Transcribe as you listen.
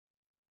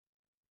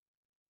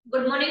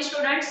Good morning,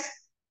 students.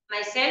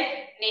 Myself,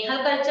 Nehal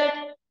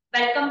Galchat.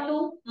 Welcome to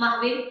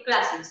MAHAVIR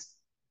CLASSES.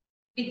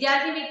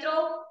 વિદ્યાર્થી મિત્રો,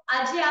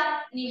 આજે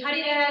આપ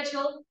નિહાળી રહ્યા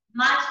છો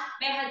માર્ચ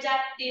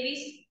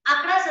 2023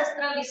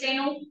 આંકડાશાસ્ત્ર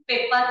વિષયનું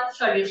પેપર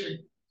સોલ્યુશન.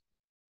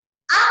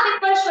 આ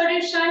પેપર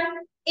સોલ્યુશન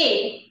એ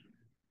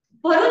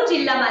ભરૂચ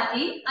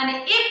જિલ્લામાંથી અને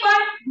એ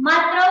પણ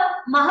માત્ર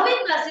મહાવીર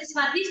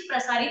ક્લાસીસમાંથી જ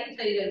પ્રસારિત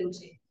થઈ રહ્યું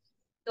છે.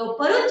 તો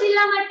ભરૂચ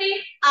જિલ્લા માટે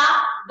આ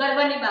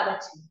ગર્વની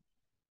બાબત છે.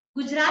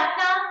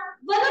 ગુજરાતના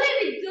વધુને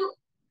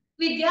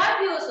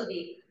વિદ્યાર્થીઓ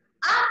સુધી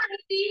આ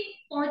માહિતી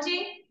પહોંચે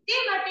તે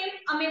માટે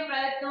અમે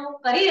પ્રયત્નો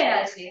કરી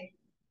રહ્યા છીએ.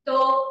 તો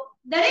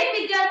દરેક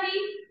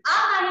વિદ્યાર્થી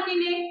આ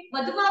માહિતીને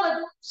વધુમાં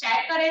વધુ શેર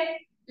કરે,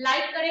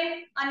 લાઈક કરે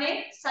અને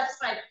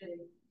સબસ્ક્રાઇબ કરે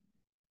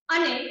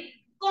અને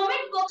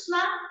કોમેન્ટ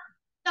બોક્સમાં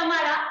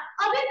તમારા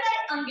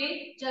અભિપ્રાય અંગે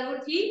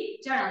જરૂરથી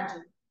જણાવજો.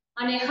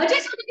 અને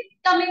હજી સુધી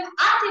તમે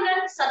આ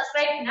ચેનલ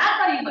સબસ્ક્રાઇબ ના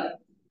કરી હોય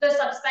તો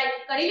સબસ્ક્રાઇબ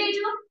કરી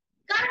લેજો,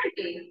 કારણ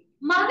કે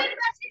મહાવીર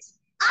ક્લાસીસ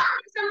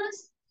આપની સમક્ષ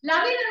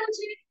લાવી રહ્યું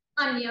છે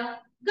અન્ય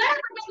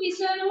ઘણા બધા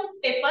વિષયોનું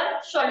પેપર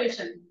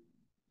સોલ્યુશન.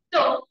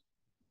 તો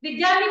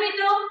વિદ્યાર્થી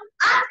મિત્રો,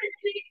 આ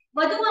ચેનલને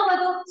વધુમાં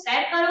વધુ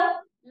શેર કરો.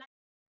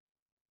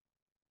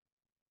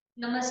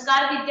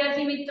 નમસ્કાર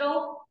વિદ્યાર્થી મિત્રો,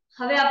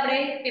 હવે આપણે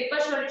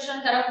પેપર સોલ્યુશન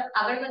તરફ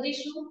આગળ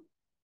વધીશું.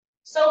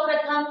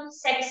 સૌપ્રથમ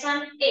સેક્શન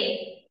એ.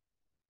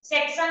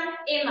 સેક્શન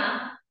એ માં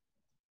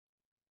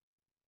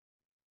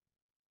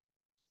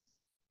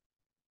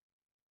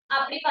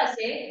આપણી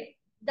પાસે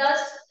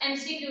 10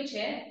 એમસીક્યુ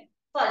છે.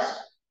 ફર્સ્ટ,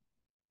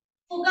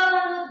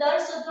 ફુગાવાનો દર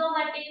શોધવા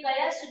માટે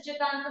કયા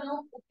સૂચકાંકનો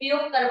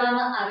ઉપયોગ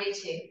કરવામાં આવે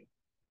છે?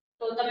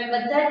 તો તમે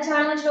બધા જ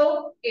જાણો છો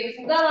કે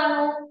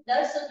ફુગાવાનો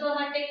દર શોધવા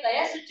માટે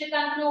કયા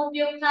સૂચકાંકનો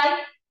ઉપયોગ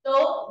થાય? તો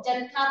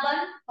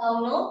જથ્થાબંધ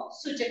ભાવનો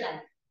સૂચકાંક.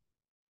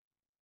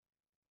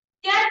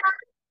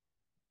 ત્યારબાદ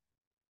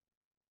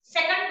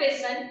સેકન્ડ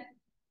ક્વેશ્ચન,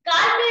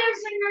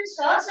 કાર્યસંબંધના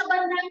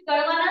સહસંબંધાંક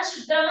ગણવાના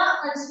સૂત્રમાં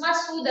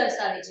અંશમાં શું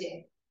દર્શાવે છે?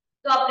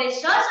 તો આપણે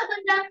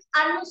સહસંબંધાંક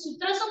r નું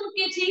સૂત્ર શું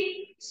મૂકીએ છીએ?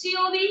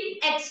 COV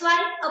xy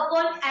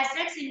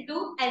sx sy.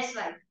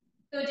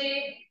 તો જે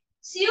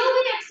COV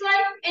xy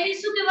એની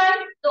શું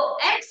કહેવાય? તો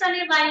x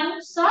અને y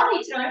નું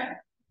સહવિચરણ.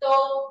 તો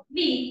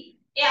b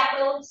એ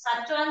આપણો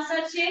સાચો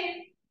આન્સર છે,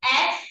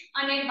 x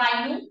અને y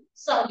નું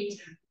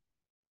સહવિચરણ.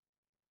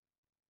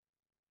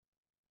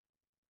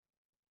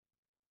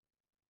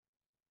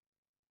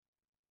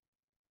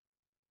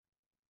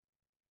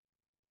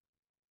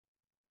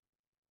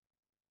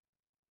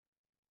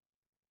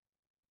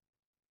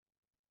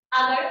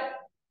 આગળ,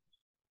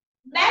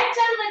 બે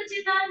ચલ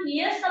વચ્ચેના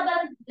નિયત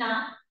સંબંધના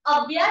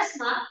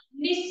અભ્યાસમાં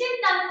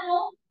નિશ્ચિતાંકનો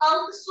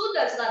અંક શું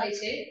દર્શાવે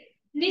છે?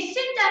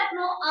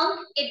 નિશ્ચિતાંકનો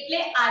અંક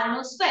એટલે r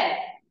નો સ્ક્વેર.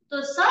 તો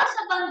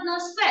સહસંબંધનો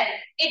સ્ક્વેર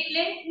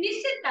એટલે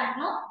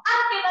નિશ્ચિતાંકનો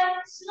અંક કહેવાય.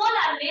 સ્મોલ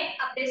r ને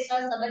આપણે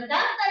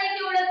સહસંબંધાંક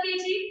તરીકે ઓળખીએ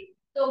છીએ.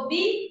 તો b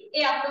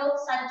એ આપણો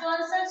સાચો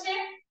આન્સર છે.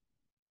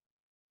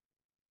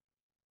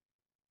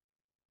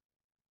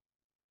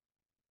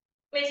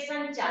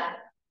 ક્વેશ્ચન 4,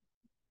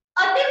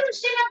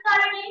 અતિવૃષ્ટિના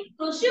કારણે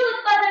કૃષિ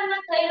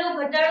ઉત્પાદનમાં થયેલો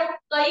ઘટાડો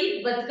કઈ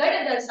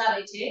વધઘટ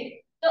દર્શાવે છે?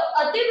 તો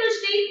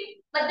અતિવૃષ્ટિ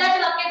બધા જ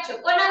વાક્ય છે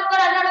કોના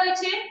પર આધાર હોય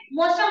છે?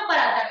 મોસમ પર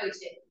આધાર હોય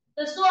છે.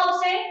 તો શું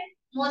આવશે?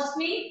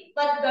 મોસમી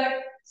વધઘટ.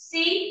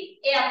 સી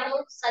એ આપણો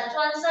સાચો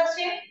આન્સર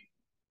છે.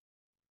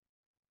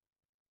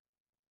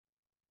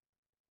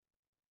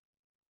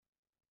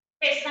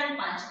 ક્વેશ્ચન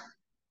 5,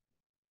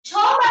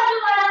 6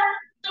 બાજુવાળા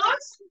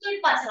 3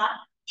 સમતલ પાસા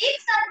એક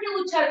સાથે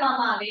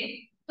ઉછાળવામાં આવે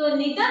તો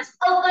નિદર્શ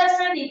અવકાશ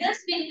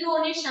નિદર્શ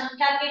બિંદુઓની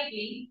સંખ્યા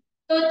કેટલી?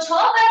 તો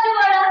 6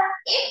 બાજુવાળા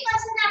એક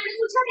પાસાને આપણે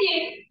ઉછાળીએ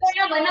તો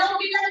એના બનાવો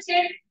કેટલા છે?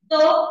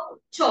 તો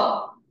 6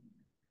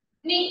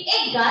 ની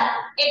 1 ઘાત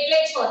એટલે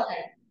 6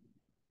 થાય.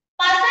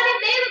 પાસાને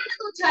બે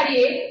વખત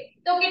ઉછાળીએ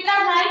તો કેટલા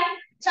થાય?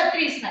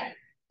 36 થાય.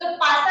 તો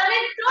પાસાને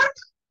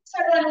 3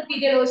 ઉછાળવાનું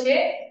કીધેલો છે,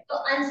 તો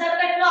આન્સર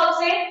કેટલો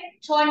આવશે?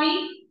 6 ની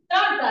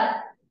 3 ઘાત.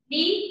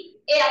 ડી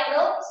એ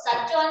આપણો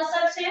સાચો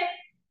આન્સર છે.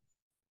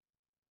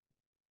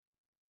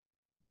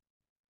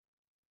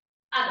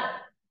 આગળ,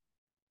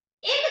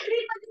 એક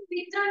દ્વિપદી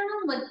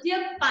વિતરણનું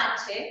મધ્યક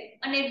 5 છે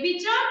અને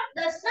વિચરણ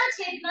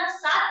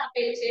 10/7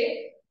 આપેલ છે,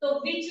 તો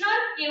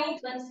વિચરણ કેવું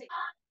બનશે?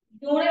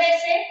 ઋણ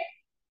રહેશે.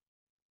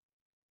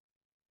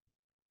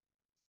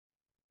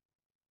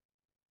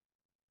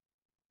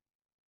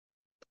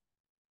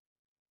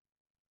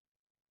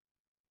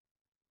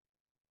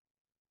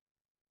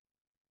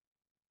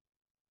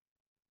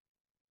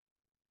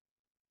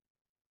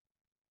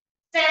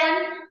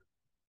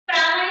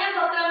 પ્રામાણ્ય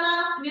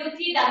વક્રમાં મ્યુ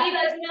થી ડાબી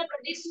બાજુના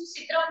પ્રદેશનું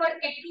ક્ષેત્રફળ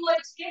કેટલું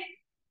હોય છે?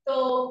 તો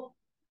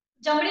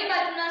જમણી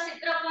બાજુના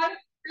ક્ષેત્રફળ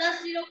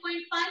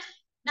 +0.5,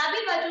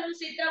 ડાબી બાજુનું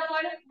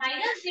ક્ષેત્રફળ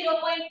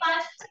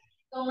 -0.5,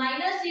 તો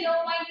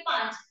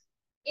 -0.5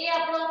 એ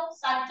આપણો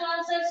સાચો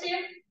આન્સર છે.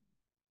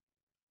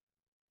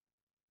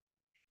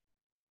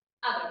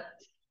 આગળ,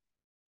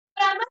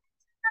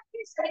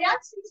 પ્રામાણિક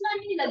સરેરાશ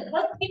વિચલનની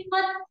લગભગ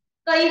કિંમત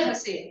કઈ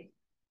હશે?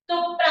 તો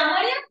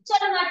પ્રામાણિક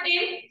ચલ માટે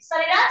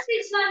સરેરાશ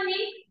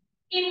વિચલનની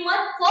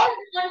કિંમત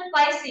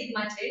 4.5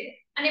 સિગ્મા છે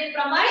અને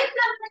પ્રમાણિત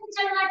ક્રમાંક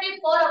ચલ માટે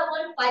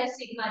 4/5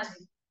 સિગ્મા છે.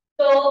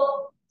 તો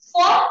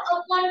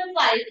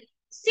 4/5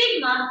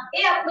 સિગ્મા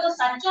એ આપણો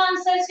સાચો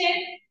આન્સર છે.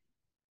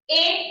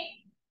 એ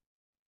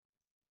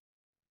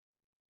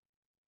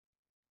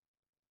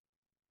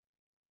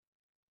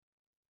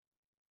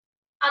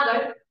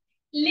આગળ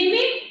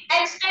limit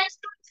x tends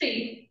to 3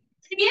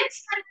 3x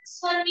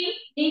 1 ની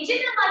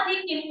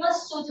નીચેનામાંથી કિંમત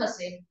શું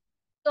થશે?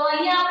 તો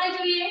અહીંયા આપણે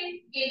જોઈએ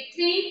કે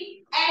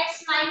 3x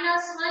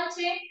 1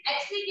 છે. x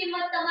ની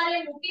કિંમત તમારે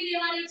મૂકી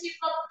દેવાની છે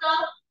ફક્ત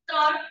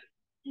 3.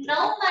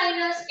 9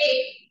 1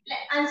 એટલે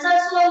આન્સર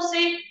શું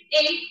આવશે?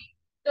 8.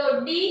 તો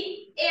ડી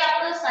એ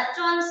આપણો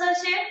સાચો આન્સર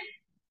છે.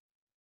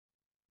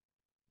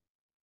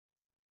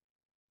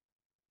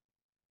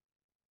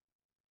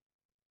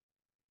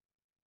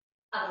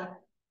 આગળ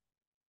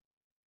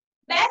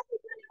બે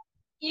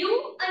u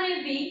અને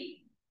v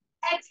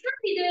x ના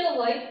કીધેલો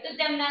હોય તો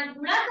તેમના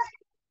ગુણાકાર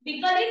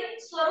વિપરીત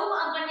સ્વરૂપ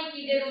આપણને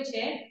કીધેલું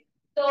છે.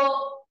 તો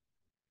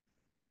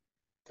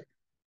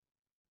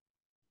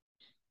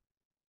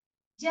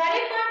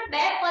જ્યારે પણ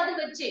બે પદ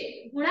વચ્ચે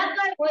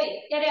ગુણાકાર હોય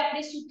ત્યારે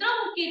આપણે સૂત્ર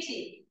મૂકીએ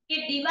છીએ કે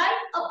dy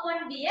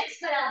dx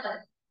બરાબર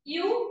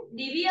u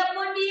dv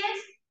dx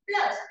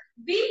plus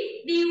v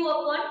du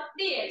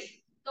dx.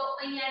 તો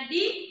અહીંયા d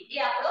એ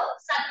આપણો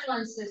સાચો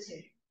આન્સર છે.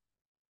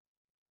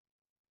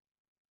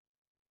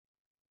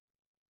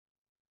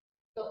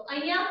 તો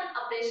અહીંયા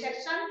આપણે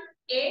સેક્શન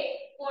A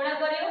પૂર્ણ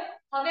કર્યો.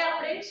 હવે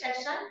આપણે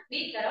સેક્શન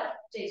B તરફ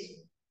જઈશું.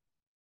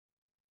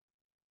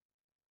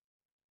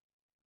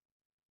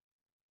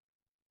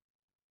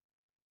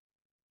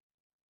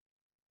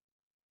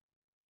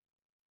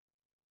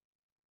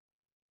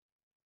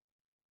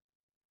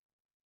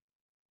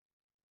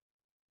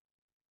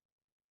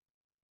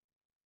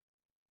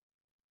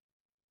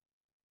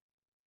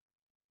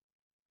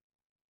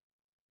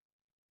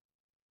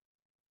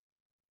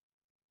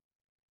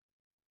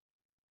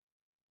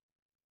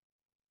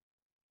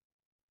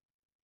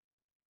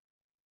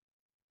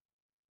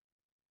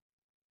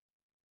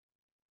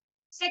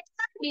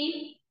 સેક્શન B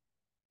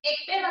એક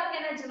બે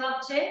વાક્યના જવાબ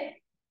છે.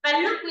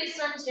 પહેલો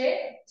ક્વેશ્ચન છે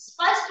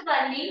સ્પષ્ટ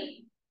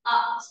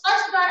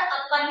બાર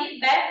આપવાની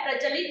બે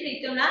પ્રચલિત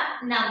રીતોના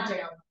નામ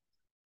જણાવો.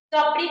 તો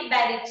આપણી બે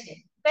રીત છે.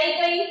 કઈ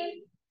કઈ?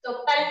 તો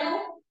પહેલું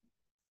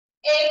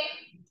એક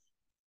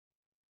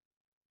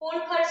કુલ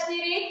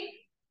ખર્ચની રીત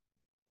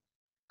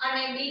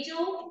અને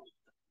બીજું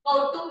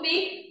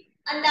કૌટુંબિક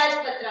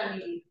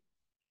અંદાજપત્રની રીત.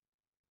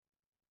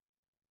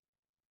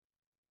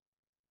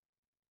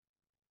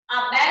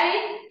 આ બે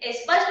રીત એ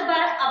સ્પષ્ટ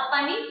ભાર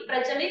આપવાની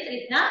પ્રચલિત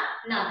રીતના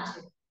નામ છે.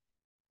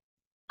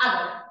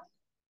 આગળ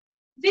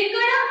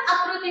વિકર્ણ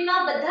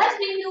આકૃતિમાં બધા જ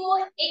બિંદુઓ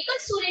એક જ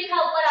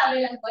સુરેખા ઉપર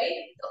આવેલા હોય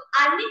તો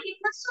r ની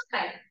કિંમત શું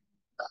થાય?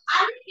 તો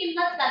r ની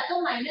કિંમત કાં તો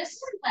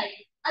 -1 થાય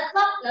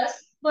અથવા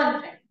 +1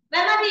 થાય.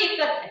 બેમાંથી એક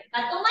જ થાય,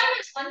 કાં તો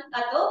 -1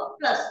 કાં તો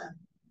 +1.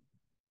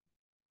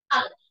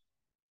 આગળ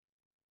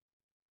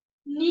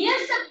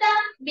નિયત સપ્તાહ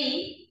b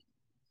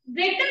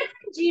ગ્રેટર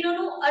ધેન 0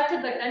 નું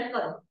અર્થઘટન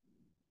કરો.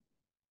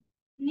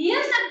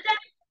 નિયત સપ્તાહ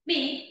b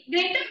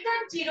ગ્રેટર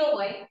ધેન 0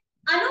 હોય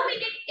આનો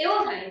મીનિંગ એવો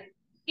થાય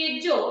કે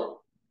જો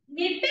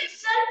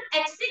નિરપેક્ષ ચલ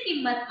x ની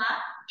કિંમતમાં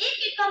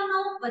 1 એકમનો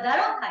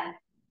વધારો થાય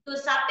તો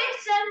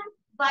સાપેક્ષ ચલ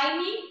y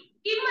ની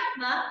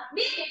કિંમતમાં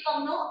 2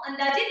 એકમનો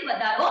અંદાજિત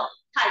વધારો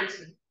થાય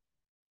છે.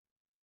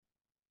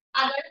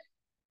 આગળ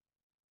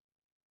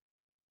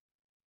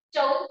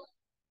 14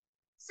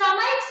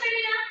 સામયિક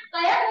શ્રેણીના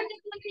કયા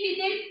ઘટકોને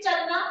લીધે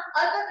ચલના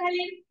અર્થઘટન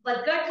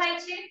વધઘટ થાય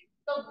છે?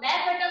 તો બે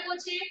ઘટકો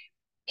છે.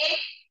 એક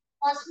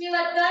મોસમી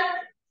વધઘટ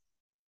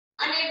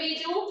અને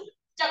બીજું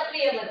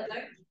ચક્રીય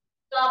વધઘટ.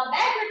 તો આ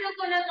બે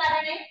ઘટકોના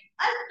કારણે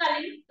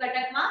અલ્પકાલીન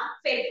ઘટકમાં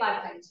ફેરફાર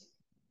થાય છે.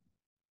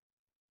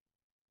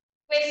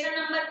 ક્વેશ્ચન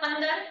નંબર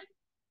 15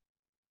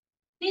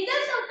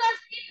 નિદર્શ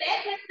અવકાશની બે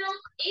ઘટનાઓ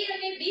a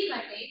અને b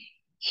માટે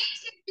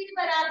a/b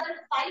બરાબર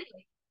 5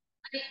 હોય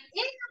અને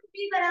a/b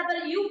બરાબર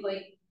u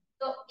હોય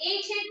તો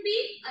a/b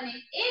અને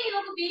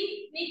a/b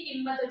ની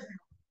કિંમતો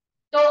જણાવો.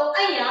 તો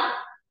અહીંયા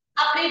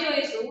આપણે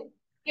જોઈશું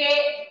કે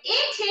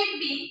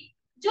a/b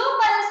જો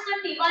પરસ્પર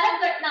નિવારક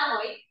ઘટના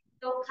હોય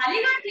તો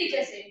ખાલી ઘર થઈ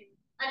જશે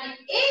અને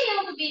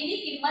a/b ની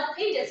કિંમત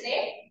થઈ જશે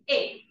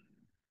 1.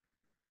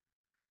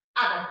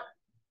 આગળ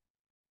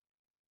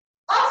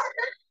અસતત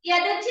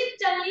યાદચ્છિક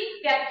ચલની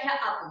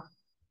વ્યાખ્યા આપો.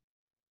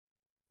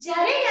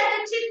 જ્યારે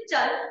યાદચ્છિક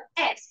ચલ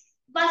x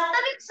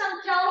વાસ્તવિક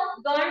સંખ્યાઓ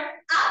ગણ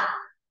r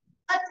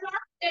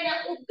અથવા તેના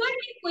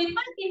ઉદ્ગણની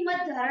કોઈપણ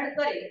કિંમત ધારણ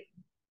કરે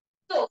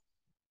તો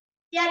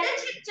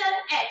યાદચ્છિક ચલ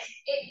x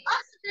એ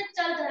અસતત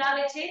ચલ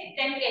ધરાવે છે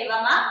તેમ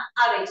કહેવામાં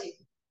આવે છે.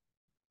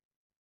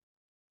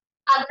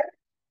 આગળ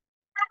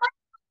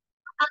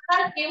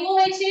આકાર કેવો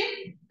હોય છે?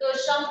 તો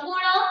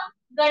સંપૂર્ણ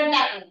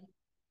ઘનતાકાર.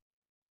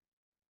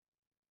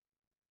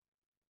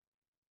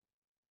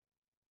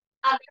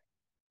 આગળ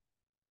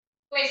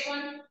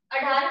ક્વેશ્ચન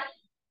 18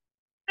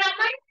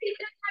 પ્રમાણિત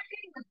વિતરણ માટે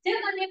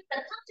મધ્યક અને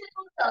પ્રથમ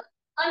ચતુર્થક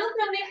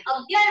અનુક્રમે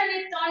 11 અને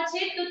 3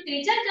 છે તો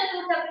ત્રીજા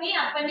ચતુર્થકની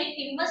આપણને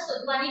કિંમત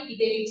શોધવાની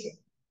કીધેલી છે.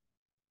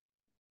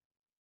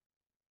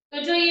 તો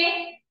જોઈએ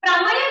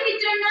પ્રામાણ્ય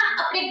વિતરણના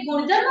આપણે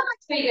ગુણધર્મમાં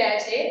જોઈ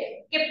રહ્યા છે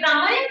કે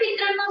પ્રામાણ્ય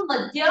વિતરણમાં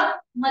મધ્ય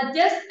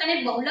મધ્યસ્થ અને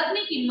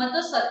બહુલકની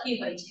કિંમતો સરખી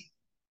હોય છે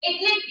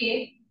એટલે કે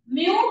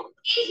mu m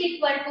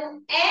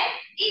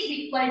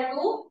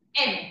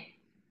m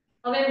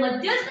હવે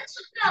મધ્યસ્થ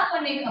સૂત્ર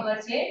આપણને ખબર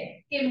છે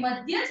કે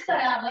મધ્યસ્થ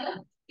બરાબર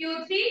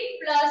q3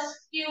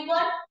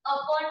 q1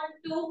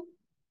 2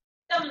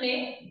 તમને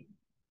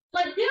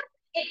મધ્ય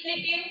એટલે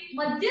કે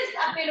મધ્યસ્થ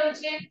આપેલો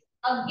છે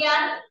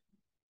 11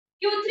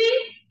 q3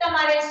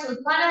 તમારે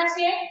શોધવાના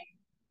છે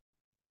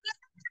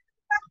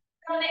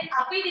તમને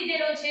આપી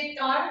દીધેલો છે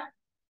 3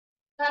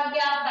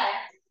 ભાગ્યા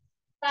 2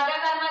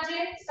 ભાગાકારમાં છે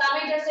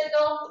સામે જશે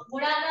તો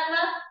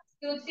ગુણાકારમાં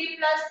q3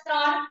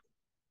 3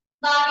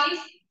 22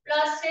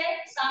 પ્લસ છે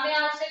સામે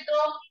આવશે તો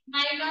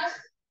માઈનસ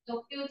તો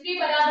q3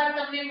 બરાબર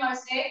તમને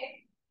મળશે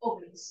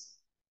 19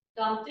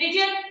 તો આમ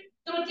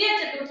તૃતીય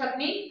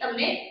ચતુર્થકની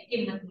તમને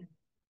કિંમત મળી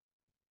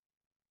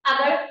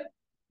આગળ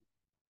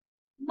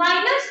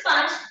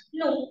 -5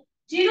 નું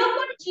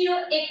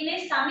 0.01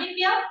 ને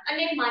સામીપ્ય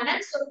અને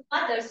માનાંક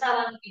સ્વરૂપમાં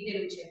દર્શાવવાનું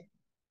કીધેલું છે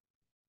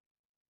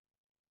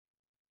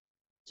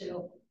ચલો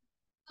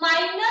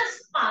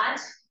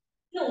 -5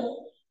 નું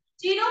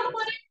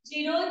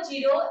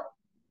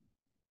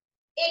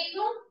 0.001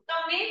 નું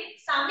તમને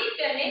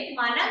સામીપ્યને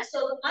માનાંક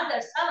સ્વરૂપમાં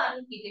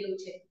દર્શાવવાનું કીધેલું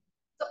છે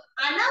તો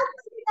આના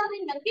ઉપરથી તમે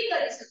નક્કી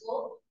કરી શકો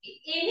કે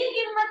a ની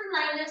કિંમત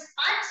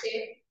 -5 છે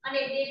અને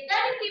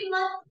ડેલ્ટા ની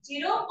કિંમત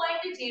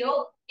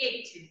 0.01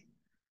 છે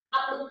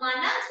આપણું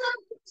માનાંક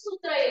સ્વરૂપ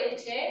સૂત્ર એવું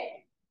છે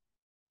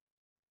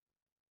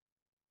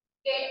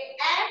કે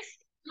x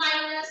 - a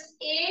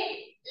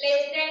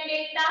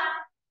delta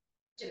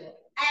ચલો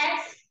x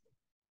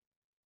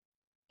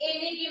a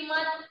ની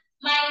કિંમત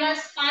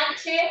 -5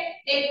 છે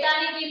ડેલ્ટા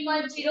ની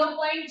કિંમત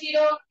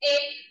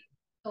 0.01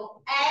 તો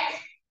x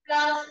 +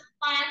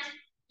 5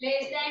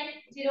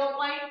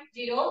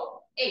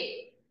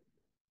 0.01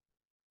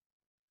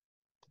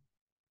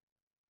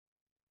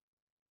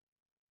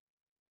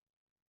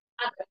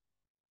 આગળ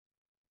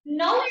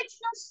 9x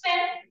નો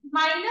સ્ક્વેર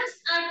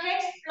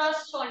 -8x +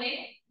 6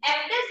 ને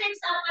f'(x)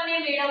 આપણને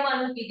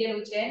મેળવવાનું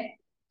કીધેલું છે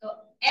તો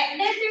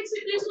f'(x)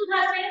 એટલે શું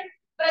થશે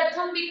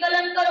પ્રથમ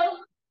વિકલન કરો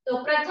તો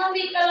પ્રથમ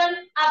વિકલન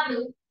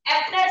આપણું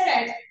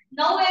f'(x)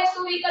 9x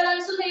નું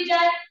વિકલન શું થઈ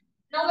જાય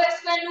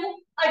 9x²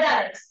 નું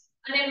 18x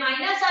અને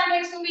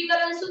 -8x નું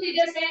વિકલન શું થઈ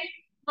જશે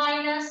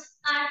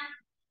 -8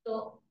 તો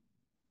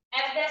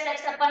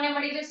f'(x) આપણને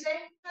મળી જશે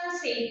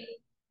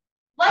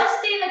વર્ષ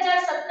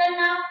 2017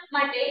 ના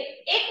માટે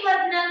એક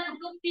વર્ગના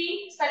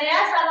કુટુંબની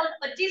સરેરાશ આવક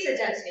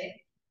 25000 છે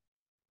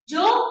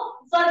જો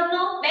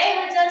વર્ગનો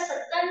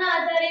 2017 ના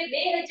આધારે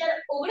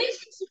 2019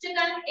 નું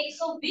સૂચકાંક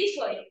 120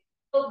 હોય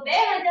તો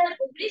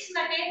 2019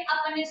 માટે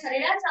આપણને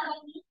સરેરાશ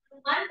આવકનું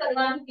અનુમાન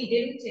કરવાનું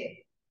કીધેલું છે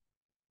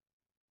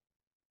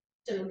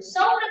ચલો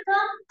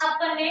સૌપ્રથમ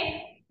આપણને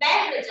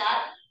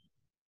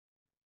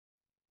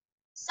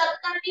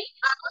 2017 ની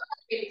આવક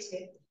આપેલી છે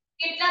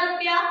કેટલા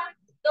રૂપિયા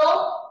તો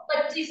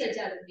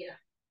 25000 રૂપિયા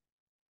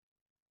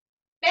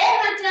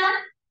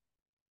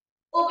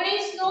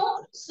 2019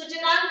 નો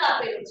સૂચકાંક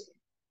આપેલો છે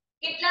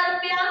કેટલા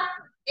રૂપિયા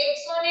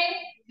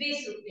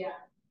 120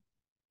 રૂપિયા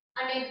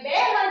અને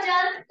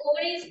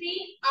 2019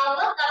 ની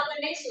આવક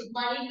આપણને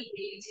શોધવાની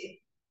કીધેલી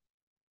છે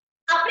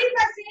આપણી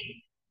પાસે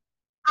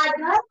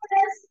આધાર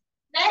વર્ષ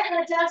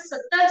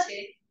 2017 છે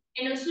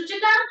એનો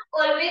સૂચકાંક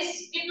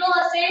ઓલવેઝ કેટલો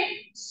હશે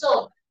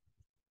 100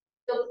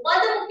 તો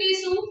પદ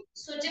મૂકીશું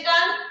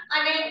સૂચકાંક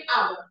અને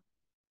આવક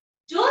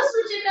જો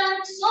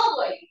સૂચકાંક 100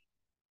 હોય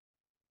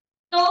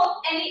તો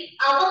એની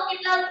આવક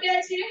કેટલા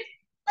રૂપિયા છે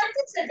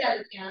 25000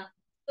 રૂપિયા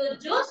તો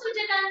જો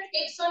સૂચકાંક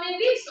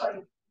 120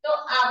 હોય તો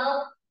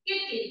આવક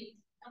કેટલી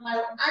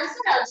તમારો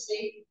આન્સર આવશે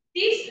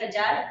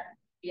 30000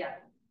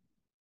 રૂપિયા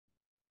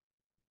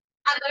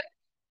આગળ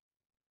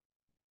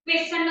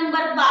ક્વેશ્ચન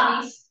નંબર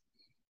 22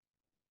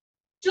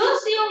 જો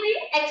COV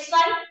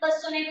XY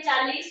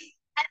 240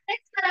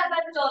 fx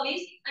બરાબર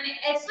 24 અને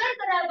sy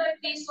બરાબર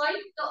 30 હોય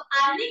તો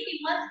r ની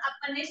કિંમત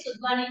આપણને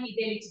શોધવાની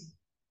કીધેલી છે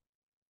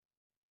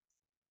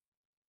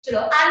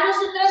ચલો r નું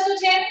સૂત્ર શું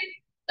છે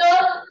તો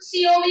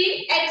COV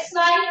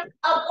XY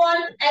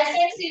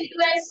sx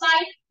sy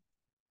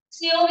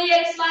COV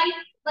XY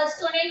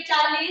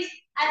 240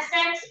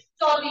 sx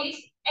 24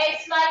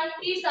 xy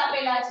 30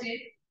 આપેલા છે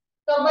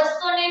તો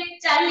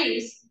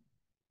 240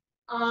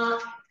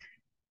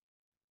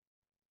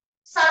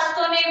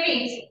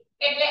 720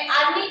 એટલે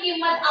r ની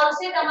કિંમત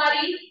આવશે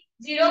તમારી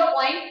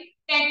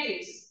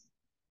 0.33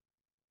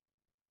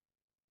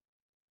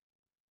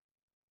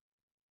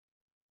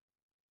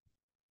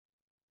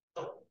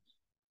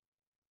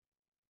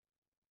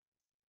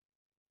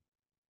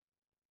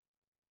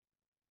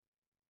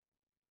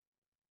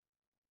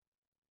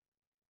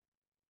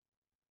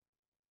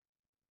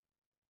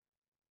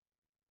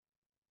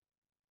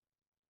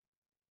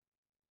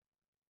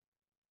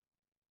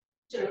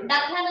 ચલો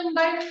દાખલા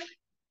નંબર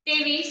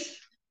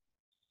 23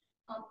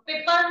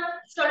 પેપર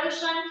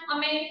સોલ્યુશન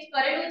અમે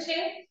કરેલું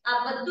છે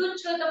આ બધું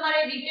જ જો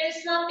તમારે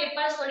ડિટેલ્સમાં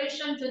પેપર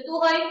સોલ્યુશન જોતું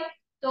હોય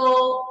તો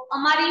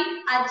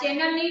અમારી આ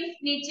ચેનલની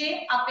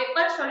નીચે આ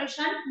પેપર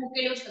સોલ્યુશન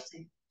મૂકેલું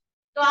હશે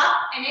તો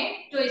આપ એને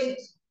જોઈ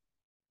શકશો.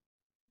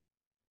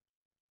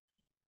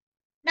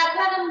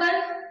 દાખલા નંબર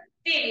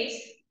 23.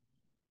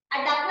 આ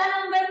દાખલા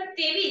નંબર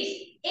 23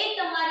 એ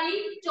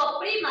તમારી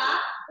ચોપડીમાં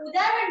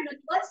ઉદાહરણ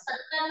નંબર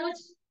 17 નો જ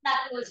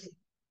દાખલો છે.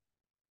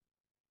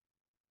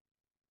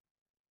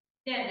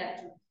 ધ્યાન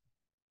રાખજો.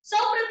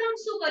 સૌપ્રથમ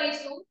શું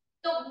કરીશું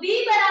તો b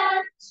બરાબર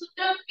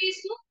સૂત્ર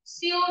મૂકીશું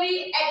COV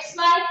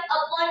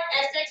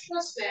xy/sx નો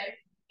સ્ક્વેર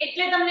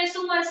એટલે તમને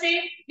શું મળશે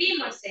b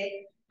મળશે.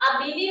 આ b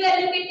ની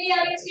વેલ્યુ કેટલી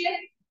આવે છે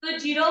તો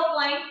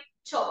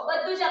 0.6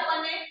 બધું જ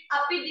આપણને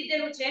આપી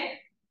દીધેલું છે.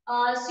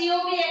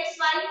 COV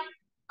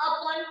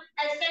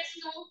xy/sx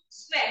નો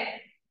સ્ક્વેર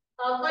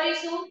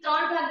કરીશું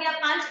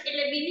 3/5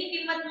 એટલે b ની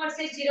કિંમત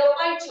મળશે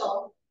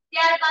 0.6.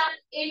 ત્યારબાદ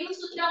a નું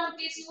સૂત્ર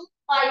મૂકીશું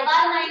y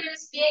બાર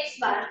માઈનસ bx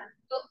બાર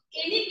તો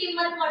a ની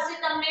કિંમત મળશે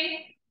તમને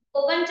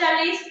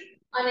 39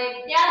 અને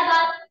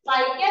ત્યારબાદ y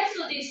કેપ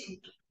શોધીશું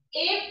a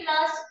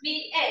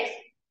bx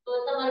તો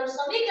તમારું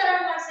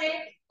સમીકરણ મળશે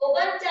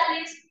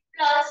 39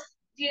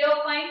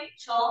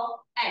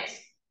 0.6x.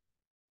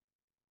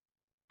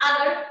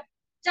 આગળ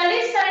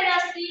ચલિત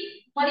સરેરાશની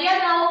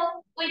મર્યાદાઓ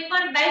કોઈ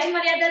પણ બેઝ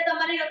મર્યાદા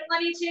તમારે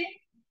લખવાની છે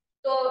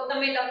તો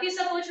તમે લખી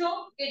શકો છો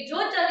કે જો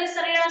ચલિત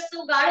સરેરાશનો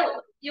ગાળો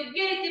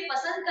યોગ્ય રીતે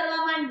પસંદ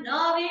કરવામાં ન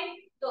આવે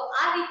તો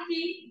આ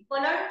રીતથી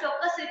વલણ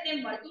ચોક્કસ રીતે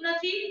મળતું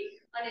નથી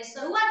અને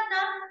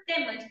શરૂઆતના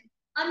તેમજ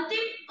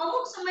અંતિમ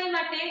અમુક સમય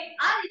માટે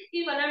આ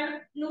રીતથી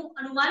વલણનું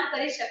અનુમાન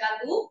કરી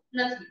શકાતું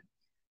નથી.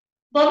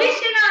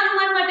 ભવિષ્યના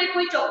અનુમાન માટે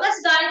કોઈ ચોક્કસ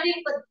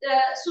ગાણિતિક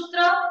સૂત્ર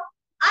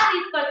આ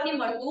રીત પરથી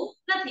મળતું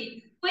નથી.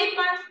 કોઈ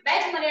પણ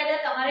બેઝ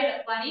મર્યાદા તમારે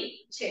લખવાની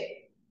છે.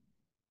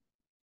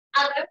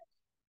 આગળ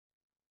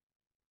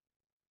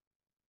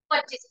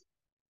 25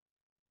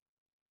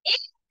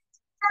 એક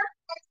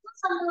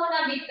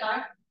સંભાવના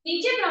વિતરણ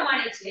નીચે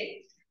પ્રમાણે છે.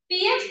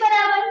 px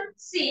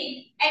c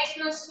x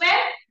નો સ્ક્વેર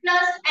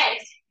x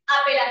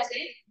આપેલા છે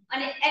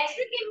અને x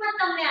ની કિંમત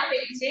તમને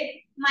આપેલી છે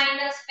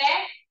 -2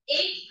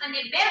 1 અને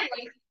 2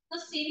 હોય તો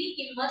c ની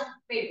કિંમત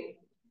મેળવો.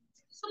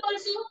 શું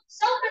કરશું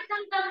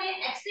સૌપ્રથમ તમને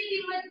x ની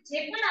કિંમત જે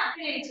પણ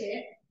આપેલી છે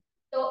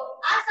તો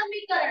આ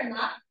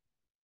સમીકરણમાં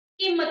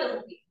કિંમતો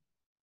મૂકી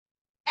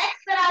x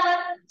 -2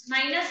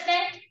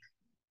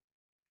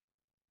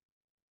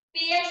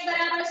 px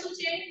બરાબર શું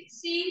છે c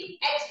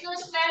x નો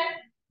સ્ક્વેર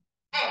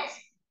x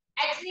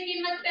x ની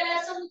કિંમત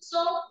પહેલા શું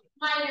મૂકશો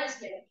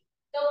 -2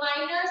 તો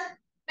 -2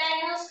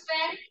 નો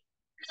સ્ક્વેર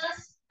 -2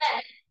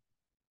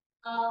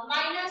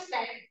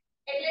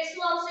 એટલે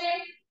શું આવશે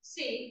c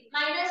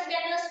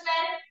 -2 નો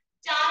સ્ક્વેર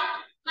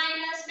 4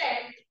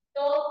 2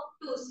 તો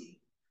 2c.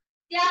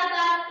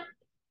 ત્યારબાદ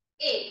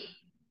a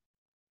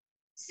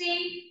c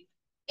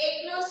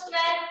 1 નો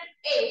સ્ક્વેર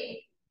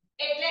 1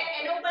 એટલે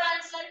એનો પણ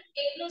આન્સર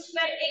 1 નો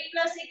સ્ક્વેર 1 + 1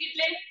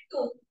 એટલે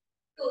 2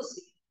 2c.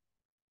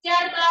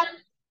 ત્યારબાદ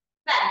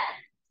 2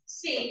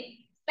 c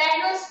 2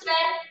 નો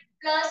સ્ક્વેર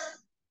 + 2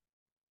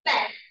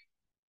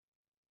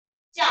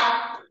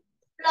 4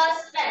 +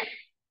 2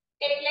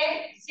 એટલે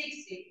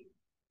 6c.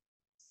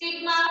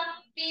 સિગ્મા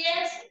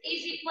px =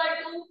 1 -2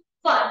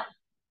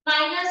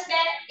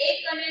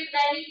 1 અને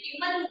 2 ની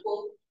કિંમત મૂકો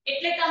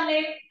એટલે તમને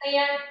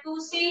અહીંયા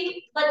 2c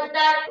 +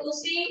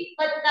 2c +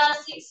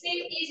 6c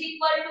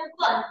 =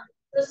 1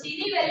 તો c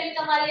ની વેલ્યુ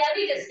તમારી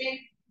આવી જશે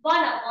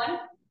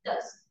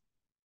 1/10.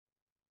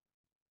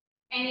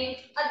 એની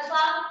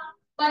અથવા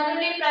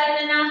બંનેની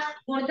પ્રયત્નના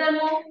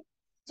ગુણધર્મો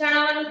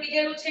જણાવવાનું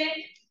કીધેલું છે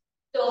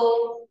તો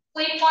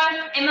કોઈ પણ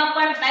એમાં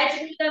પણ બેઝ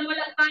ગુણધર્મો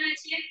લખવાના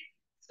છે.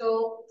 તો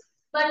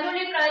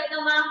બંનેની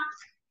પ્રયત્નમાં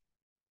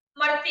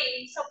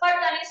મળતી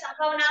સફળતાની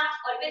સંભાવના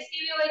ઓલવેઝ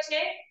કેવી હોય છે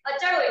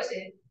અચળ હોય છે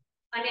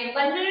અને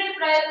બંનેના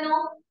પ્રયત્નો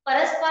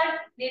પરસ્પર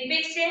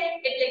નિરપેક્ષ છે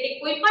એટલે કે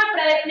કોઈ પણ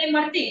પ્રયત્ને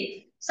મળતી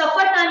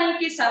સફળતાની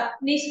કે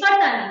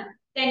નિષ્ફળતાની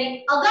તેની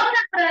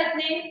અગાઉના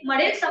પ્રયત્ને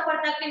મળેલ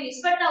સફળતા કે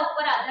નિષ્ફળતા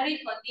ઉપર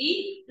આધારિત હોતી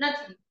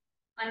નથી.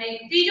 અને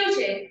ત્રીજું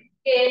છે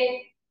કે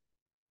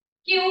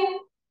q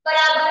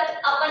બરાબર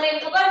આપણને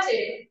ખબર છે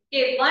કે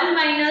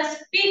 1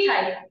 - p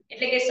થાય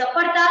એટલે કે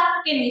સફળતા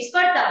કે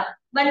નિષ્ફળતા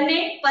બંને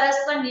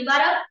પરસ્પર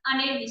નિવારક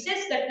અને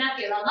વિશેષ ઘટના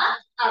કહેવામાં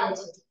આવે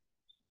છે.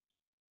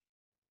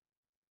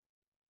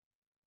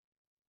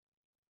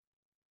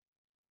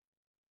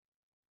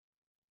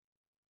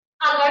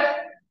 આગળ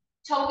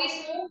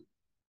 26મું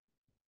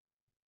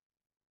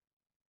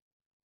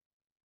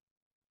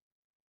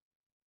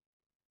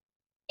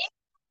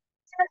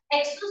x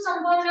નું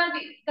સંભાવના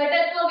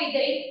ઘટત્વ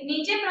વિધેય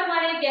નીચે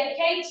પ્રમાણે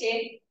વ્યાખ્યાયિત છે.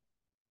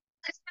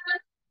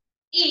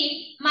 e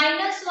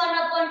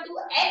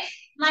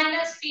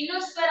 -1/2x -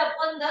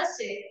 p²/10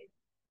 છે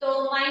તો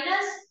 -∞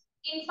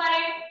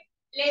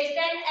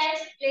 x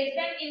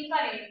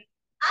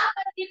આ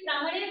પરથી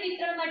પ્રામાણ્ય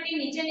વિતરણ માટે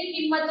નીચેની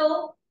કિંમતો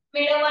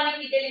મેળવવાની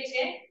કીધેલી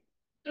છે.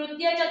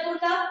 તૃતીય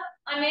ચતુર્થક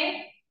અને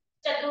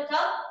ચતુર્થક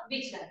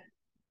વિચલન.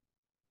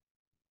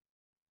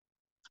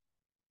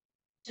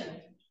 ચલો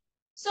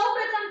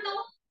સૌપ્રથમ તો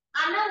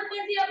આના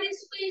ઉપરથી આપણે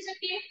શું કહી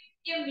શકીએ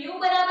કે mu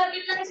બરાબર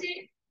કેટલા છે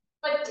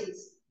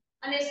 25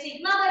 અને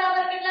સિગ્મા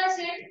બરાબર કેટલા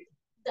છે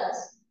 10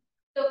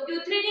 તો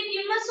q3 ની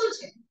કિંમત શું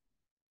છે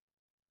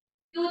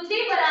q3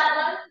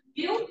 બરાબર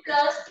મ્યુ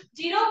પ્લસ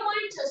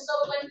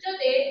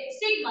 0.675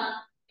 સિગ્મા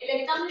એટલે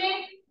તમને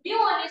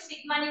મ્યુ અને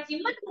સિગ્મા ની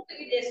કિંમત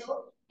મૂકી દેશો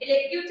એટલે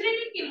Q3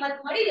 ની કિંમત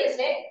મળી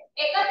જશે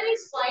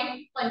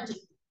 31.75.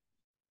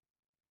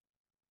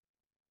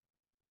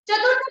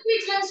 ચતુર્થક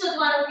વિચલન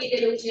શોધવાનું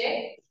કીધેલું છે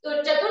તો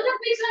ચતુર્થક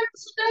વિચલન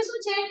સૂત્ર શું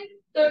છે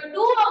તો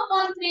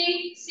 2/3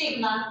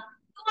 સિગ્મા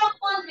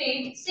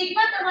 2/3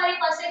 સિગ્મા તમારી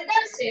પાસે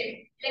 10 છે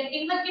એટલે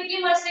કિંમત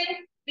કેટલી મળશે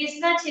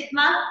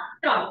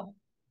 20/3.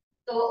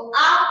 તો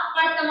આ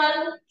પણ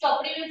તમારું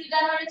ચોપડીનું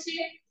ઉદાહરણ છે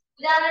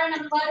ઉદાહરણ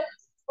નંબર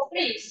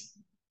 19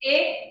 એ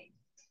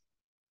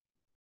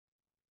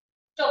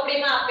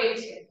ચોપડીમાં આપેલ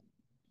છે.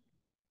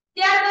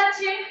 ત્યારબાદ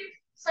છે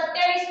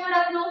 27મો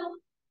દાખલો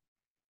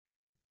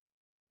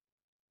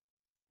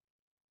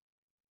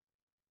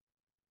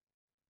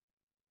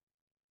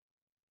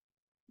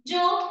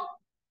જો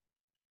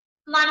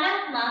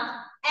માનાંકમાં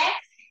x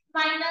 -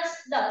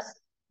 10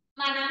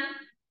 માનાંક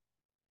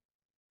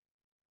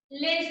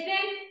less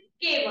than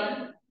k1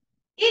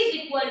 is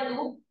equal to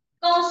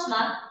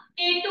કૌંસમાં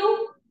k2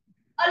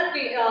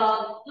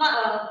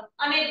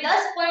 અને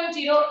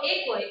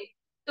 10.01 હોય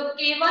તો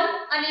k1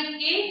 અને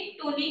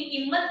k2 ની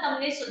કિંમત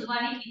તમને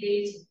શોધવાની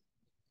કીધેલી છે.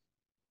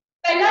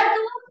 પહેલા તો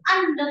આ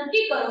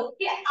નક્કી કરો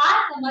કે આ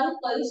તમારું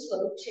કયું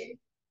સ્વરૂપ છે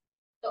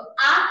તો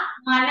આ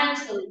માનાંક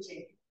સ્વરૂપ છે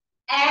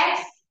x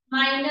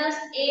 - a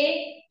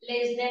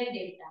less than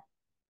delta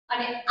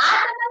અને આ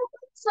તમારું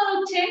કયું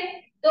સ્વરૂપ છે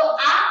તો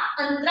આ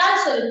અંતરાલ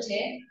સ્વરૂપ છે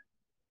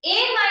a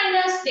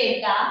 -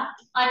 delta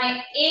અને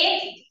a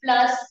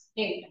plus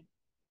delta.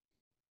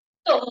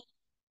 તો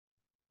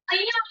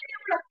અહીંયા આપણે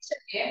એવું લખી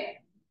શકીએ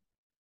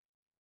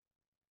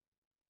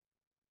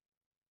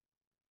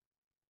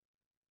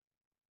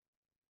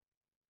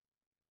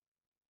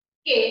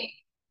કે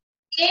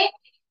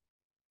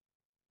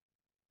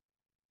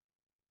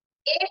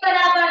a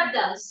બરાબર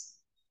 10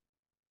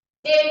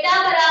 delta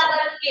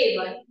બરાબર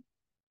k1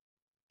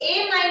 a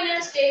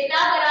minus delta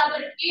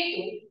બરાબર k2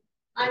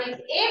 અને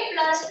a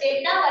plus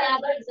delta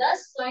બરાબર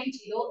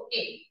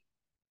 10.01.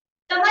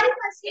 તમારી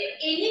પાસે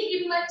a ની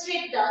કિંમત છે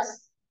 10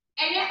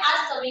 એને આ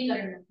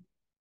સમીકરણમાં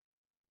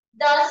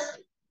 10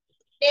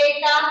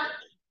 delta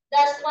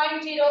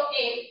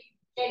 10.01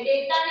 એટલે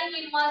ડેલ્ટા ની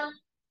કિંમત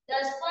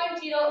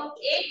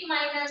 10.01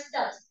 minus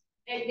 10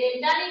 એટલે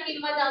ડેલ્ટા ની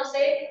કિંમત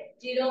આવશે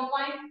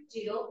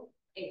 0.01.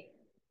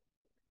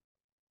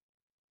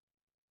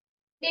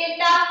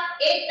 ડેલ્ટા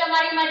 1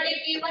 તમારી માટે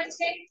k1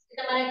 છે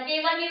તમારા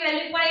k1 ની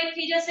વેલ્યુ પણ 1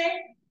 થઈ જશે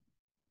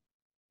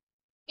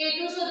k2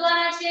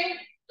 શોધવાના છે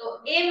તો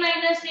a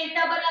minus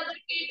delta બરાબર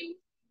k2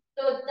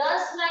 તો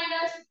 10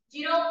 minus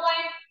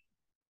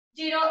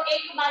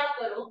 0.01 બાદ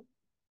કરો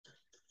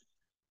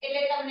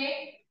એટલે તમને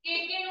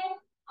k2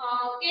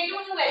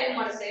 નું વેલ્યુ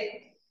મળશે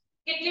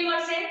કેટલી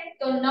મળશે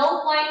તો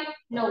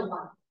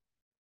 9.9.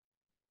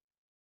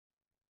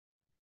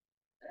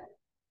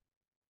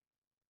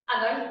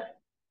 આગળ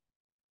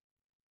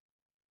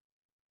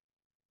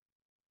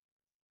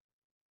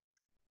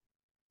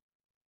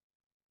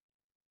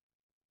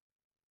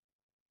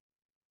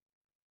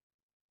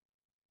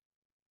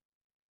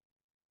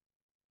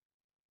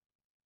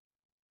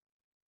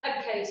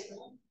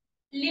 28મો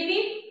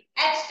limit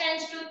x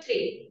tends to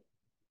 3.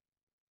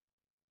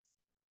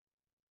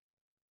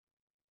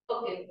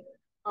 Okay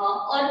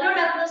ઓરનો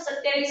દાખલો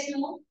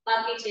 27મો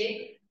બાકી છે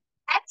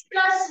x +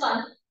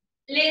 1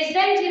 લેસ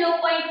ધેન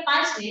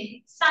 0.5 ને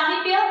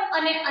સામીપ્ય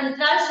અને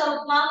અંતરાલ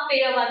સ્વરૂપમાં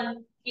ફેરવવાનું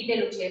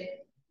કીધેલું છે.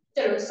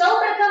 ચલો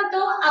સૌપ્રથમ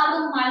તો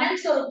આપણું માનાંક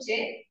સ્વરૂપ છે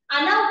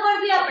આના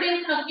ઉપરથી આપણે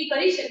એવું નક્કી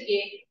કરી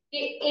શકીએ કે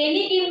a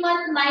ની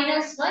કિંમત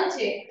 -1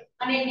 છે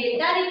અને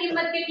ડેલ્ટા ની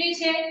કિંમત કેટલી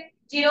છે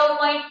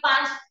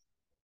 0.5.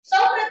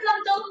 સૌપ્રથમ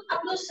તો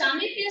આપણું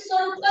સામીપ્ય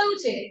સ્વરૂપ કયું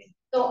છે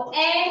તો n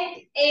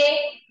a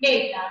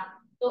ડેલ્ટા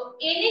તો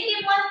a ની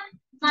કિંમત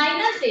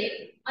 -1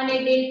 અને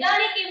ડેલ્ટા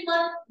ની કિંમત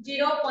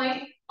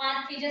 0.5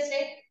 થઈ જશે.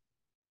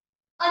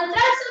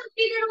 અંતરાલ સ્વરૂપ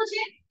કીધેલું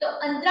છે તો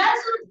અંતરાલ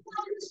સ્વરૂપનું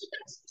આપણું સૂત્ર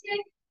શું છે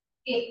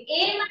કે a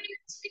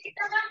minus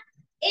delta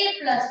a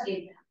plus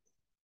delta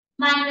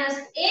minus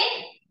a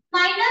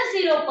minus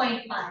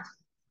 0.5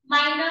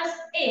 minus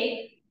a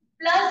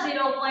plus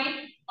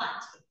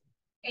 0.5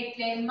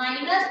 એટલે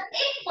minus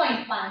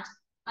 1.5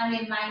 અને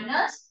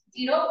minus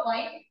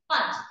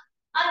 0.5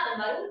 આ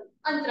તમારું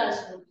અંતરાલ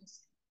સ્વરૂપ છે.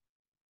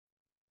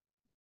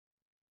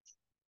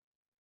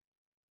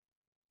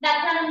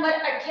 દાખલા number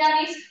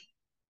 28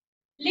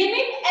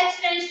 limit x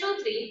tends to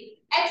 3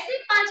 x ની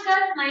 5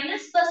 ઘાત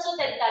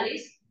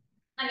 -243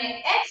 અને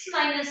x -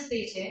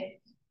 3 છે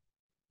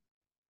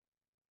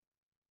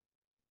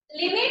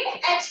limit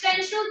x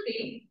tends to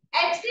 3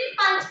 x ની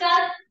 5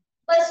 ઘાત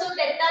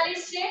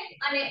 243 છે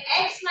અને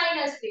x -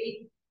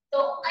 3 તો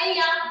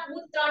અહીંયા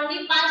હું 3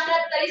 ની 5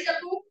 ઘાત કરી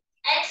શકું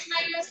x - 3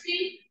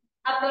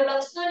 આપણો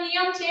લક્ષનો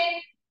નિયમ છે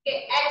કે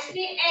x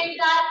ની n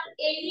ઘાત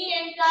a ની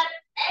n ઘાત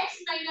x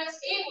 - a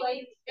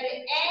હોય ત્યારે n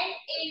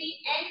a ની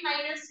n - 1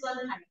 થાય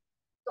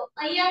તો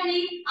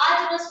અહીંયાથી આ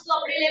જ વસ્તુ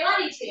આપણે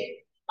લેવાની છે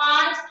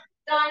 5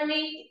 3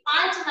 ની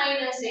 5 - 1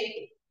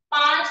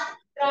 5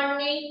 3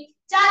 ની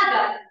 4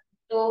 ઘાત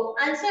તો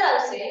આન્સર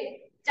આવશે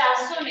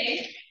 400 ને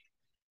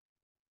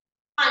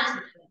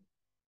 5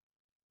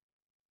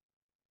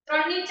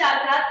 3 ની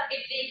 4 ઘાત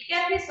એટલે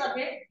 81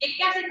 સભ્ય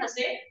 81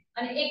 થશે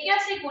અને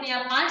 81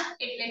 ગુણ્યા 5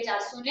 એટલે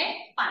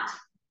 405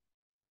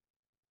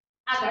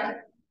 આગળ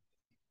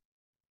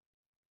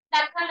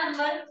દાખલા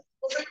નંબર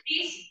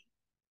 29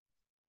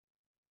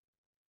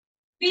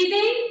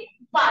 વિધેય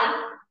y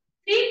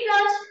 3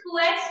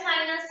 2x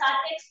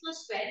 7x નો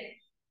સ્ક્વેર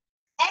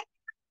x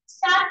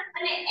 7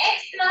 અને x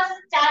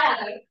 4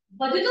 આગળ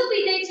વધતું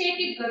વિધેય છે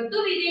કે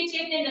ઘટતું વિધેય છે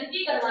તે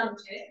નક્કી કરવાનું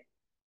છે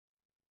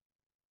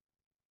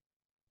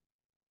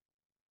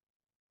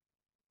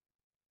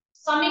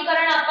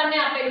સમીકરણ આપણને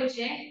આપેલું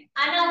છે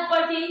આના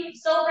ઉપરથી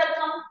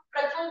સૌપ્રથમ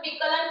પ્રથમ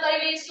વિકલન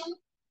કરી લઈશું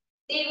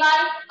dy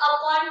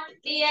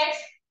dx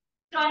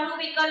 3 નું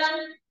વિકલન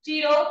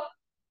 0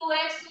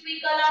 2x નું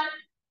વિકલન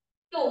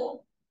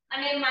 2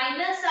 અને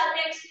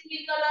 -7x નું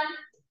વિકલન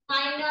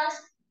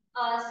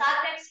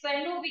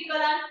 -7x² નું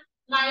વિકલન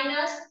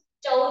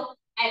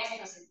 -14x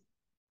થશે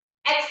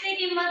x ની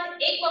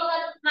કિંમત એક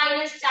વખત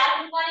 -4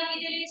 મૂકવાની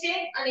કીધેલી છે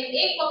અને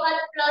એક વખત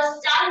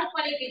 +4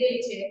 મૂકવાની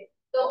કીધેલી છે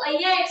તો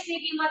અહીંયા x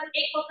ની કિંમત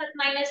એક વખત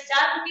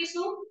 -4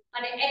 મૂકીશું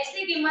અને x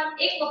ની કિંમત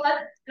એક વખત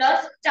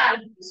 +4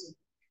 મૂકીશું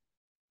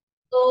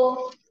તો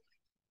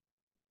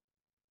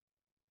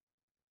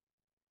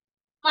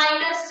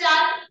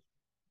 -4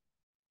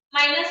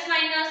 માઈનસ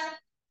માઈનસ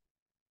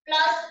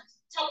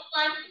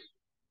 +56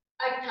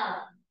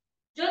 58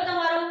 જો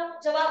તમારો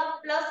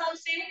જવાબ પ્લસ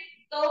આવશે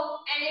તો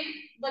એને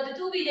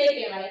વધતું વિધેય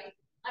કહેવાય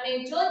અને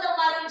જો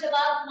તમારો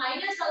જવાબ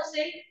માઈનસ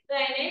આવશે તો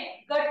એને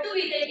ઘટતું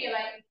વિધેય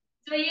કહેવાય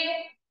જોઈએ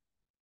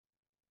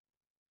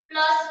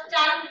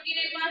 +4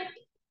 મૂકીને પણ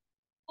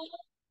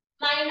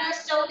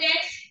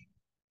 -14x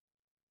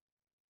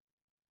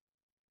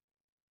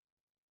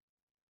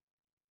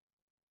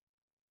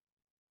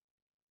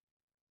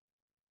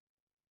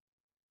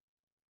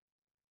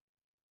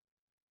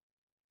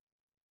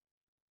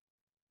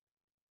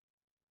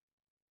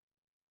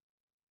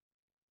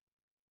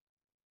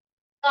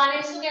તો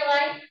આને શું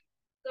કહેવાય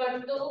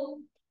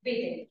ઘટતું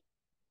વિધેય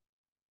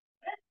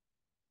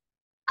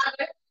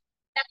આગળ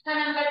દાખલા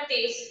નંબર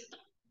 23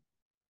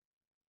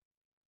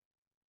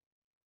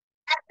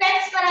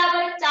 fx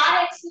બરાબર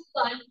 4x નું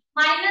ઘન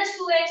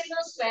 -2x નો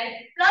સ્ક્વેર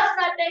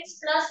 7x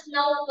 9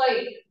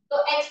 કઈ તો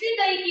x ની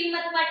કઈ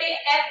કિંમત માટે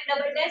f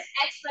ડબલ ડેશ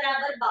x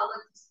બરાબર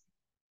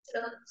 52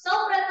 ચલો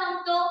સૌપ્રથમ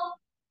તો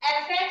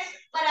fx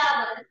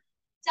બરાબર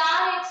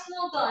 4x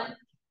નો ઘન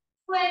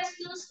 2x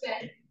નો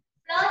સ્ક્વેર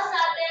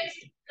 7x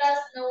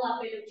 9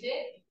 આપેલું છે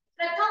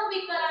પ્રથમ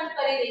વિકલન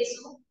કરી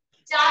દઈશું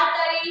 4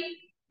 તરી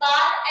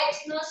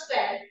 12x નો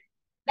સ્ક્વેર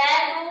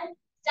 2 નું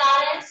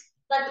 4x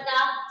 7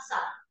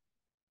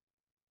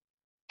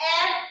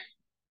 f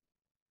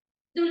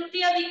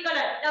દ્વિતીય વિકલન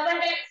ડબલ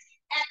ડેશ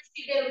x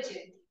કીધેલું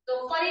છે તો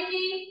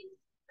ફરીથી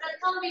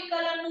પ્રથમ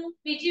વિકલનનું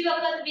બીજી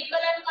વખત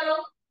વિકલન કરો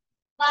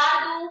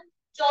 12 નું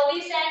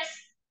 24x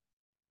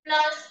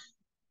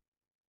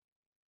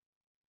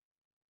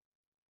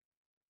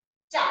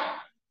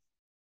 4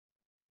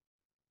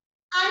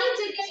 આની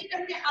જગ્યાએ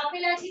તમને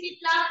આપેલા છે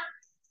કેટલા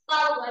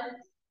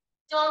 52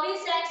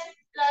 24x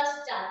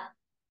 4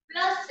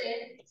 પ્લસ છે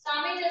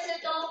સામે જશે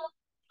તો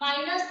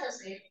માઈનસ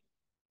થશે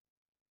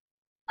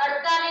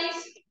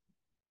 48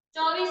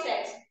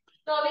 24x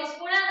 24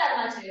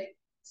 ગુણાકારમાં છે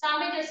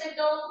સામે જશે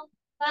તો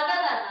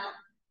ભાગાકારમાં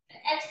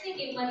x ની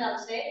કિંમત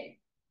આવશે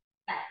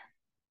 2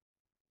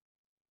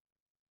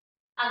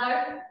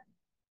 આગળ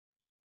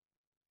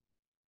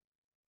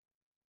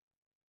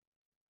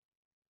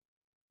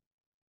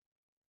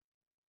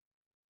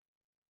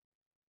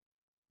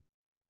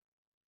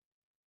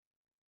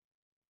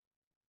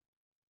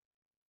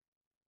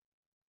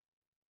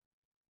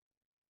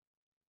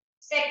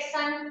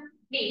સેક્શન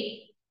બી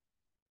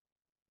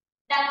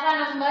દાખલા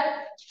નંબર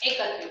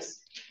 31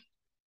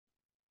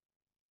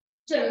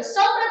 ચલો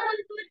સૌપ્રથમ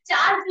તો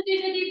ચાર જુદી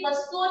જુદી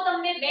વસ્તુઓ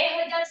તમને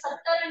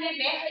 2017 અને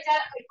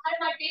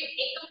 2018 માટે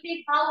એકમ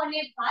દીઠ ભાવ અને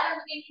ભાર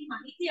અંગેની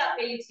માહિતી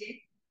આપેલી છે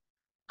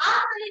આ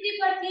માહિતી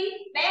પરથી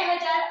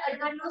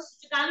 2018 નો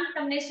સૂચકાંક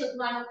તમને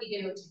શોધવાનો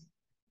કીધેલો છે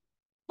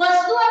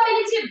વસ્તુ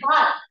આપેલી છે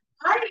ભાર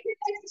ભાર એટલે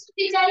શું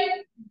થઈ જાય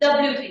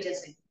w થઈ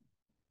જશે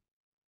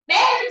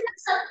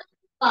 2017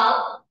 ભાવ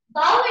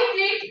ભાવ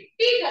એટલે p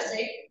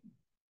થશે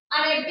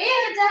અને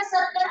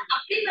 2017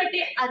 આપણી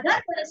માટે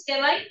આધાર વર્ષ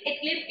કહેવાય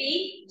એટલે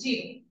p0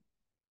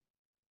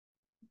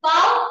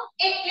 ભાવ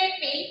એટલે p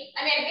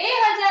અને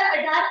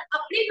 2018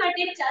 આપણી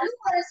માટે ચાલુ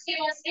વર્ષ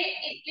કહેવાશે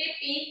એટલે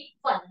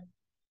p1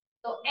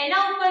 તો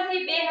એના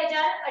ઉપરથી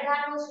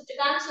 2018 નો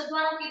સૂચકાંક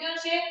શોધવાનો કીધો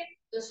છે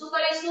તો શું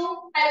કરીશું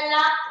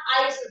પહેલા i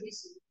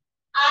શોધીશું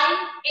i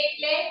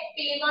એટલે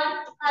p1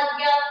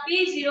 ભાગ્યા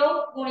p0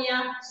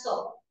 ગુણ્યા 100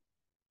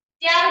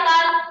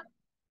 ત્યારબાદ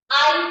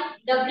i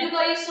w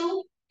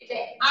કરીશું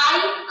એટલે i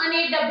અને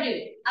w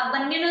આ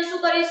બંનેનો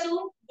શું કરીશું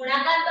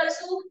ગુણાકાર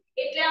કરશું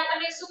એટલે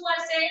આપણને શું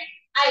મળશે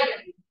iw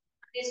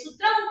અને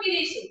સૂત્ર મૂકી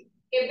દઈશું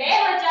કે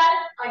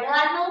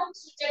 2018 નો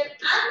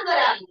સૂચકાંક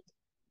બરાબર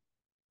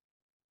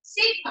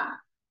સિગ્મા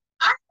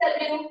r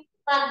w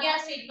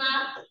ભાગ્યા સિગ્મા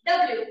w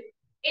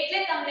એટલે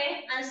તમને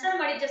આન્સર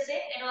મળી જશે.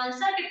 એનો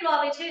આન્સર કેટલો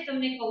આવે છે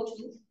તમને કહું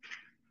છું.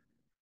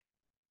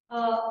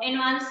 એનો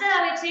આન્સર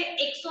આવે છે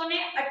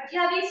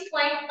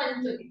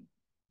 128.75.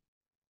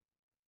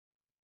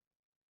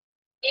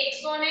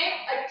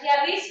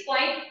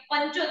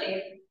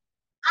 128.75.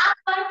 આ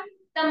પણ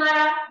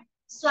તમારા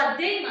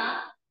સ્વાધ્યાયમાં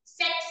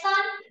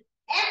સેક્શન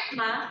F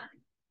માં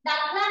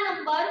દાખલા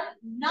નંબર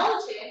 9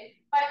 છે,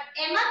 પણ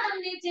એમાં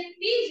તમને જે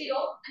P0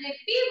 અને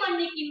P1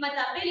 ની કિંમત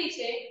આપેલી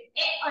છે એ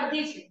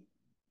અડધી છે.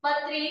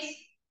 32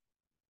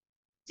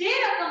 જે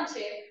રકમ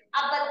છે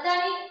આ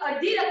બધાની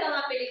અડધી રકમ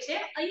આપેલી છે.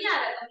 અહીંયા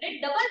આ રકમને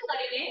ડબલ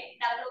કરીને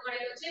દાખલો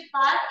ગણેલો છે.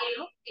 12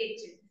 એનો 1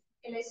 છે.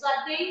 એટલે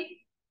સ્વાધ્યાય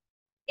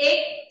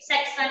 1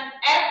 સેક્શન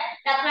F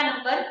દાખલા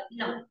નંબર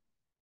 9.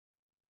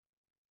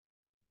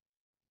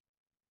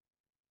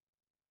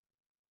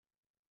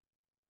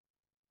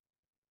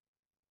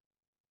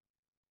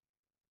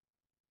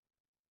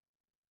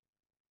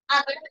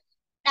 આગળ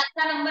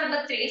દાખલા નંબર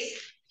 32.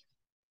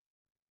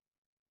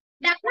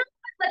 દાખલા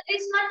નંબર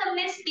 32 માં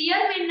તમને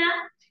સ્પીયરમેનના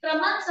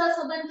ક્રમાંક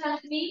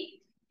સહસંબંધાંકની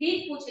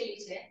રીત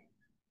પૂછેલી છે.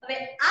 હવે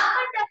આ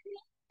પણ દાખલો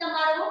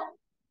તમારો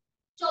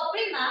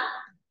ચોપડીમાં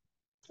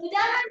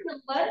ઉદાહરણ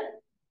નંબર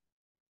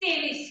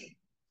 23 છે.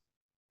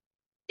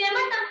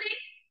 તેમાં તમને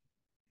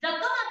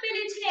રકમ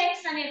આપેલી છે x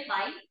અને y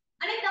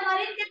અને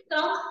તમારે તે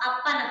ક્રમ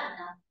આપવાના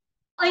હતા.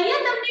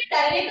 અહીંયા તમને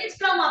ડાયરેક્ટ જ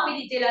ક્રમ આપી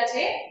દીધેલા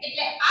છે,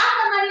 એટલે આ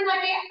તમારી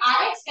માટે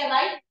rx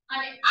કહેવાય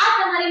અને આ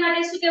તમારી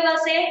માટે શું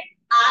કહેવાશે?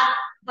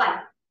 ry.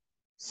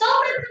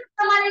 સૌપ્રથમ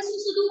તમારે શું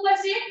શોધવું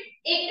પડશે?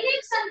 એકની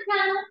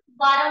સંખ્યાનું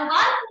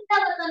વારંવાર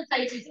પુનરાવર્તન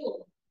થાય છે. જો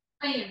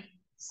અહીંયા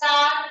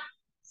 7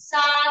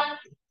 7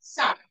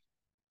 7,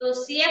 તો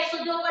CF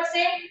શોધવો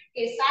પડશે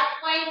કે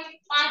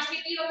 7.5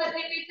 કેટલી વખત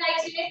રિપીટ થાય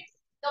છે?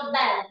 તો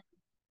 2.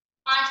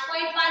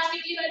 5.5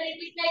 કેટલી વાર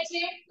રિપીટ થાય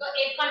છે? તો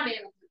એ પણ 2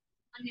 વખત.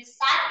 અને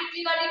 7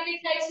 કેટલી વાર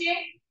રિપીટ થાય છે?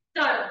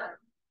 3 વખત.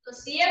 તો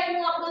CF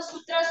નું આપણું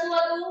સૂત્ર શું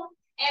હતું?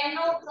 m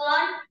નો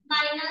ઘન -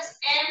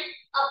 m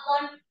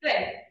upon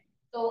 12.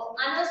 તો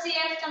આનો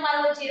CF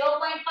તમારો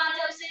 0.5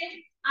 આવશે,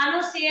 આનો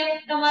CF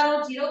તમારો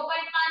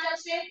 0.5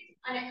 આવશે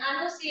અને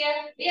આનો CF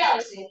 2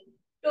 આવશે.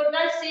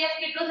 ટોટલ CF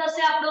કેટલો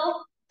થશે આપણો?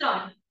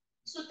 3.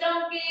 સૂત્ર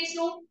મૂકી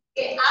દઈશું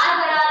કે r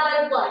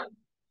બરાબર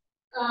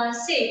 1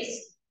 6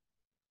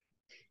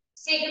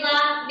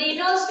 સિગ્મા d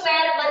નો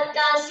સ્ક્વેર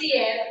વત્તા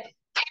CF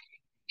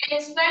n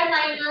સ્ક્વેર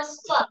માઈનસ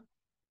 1.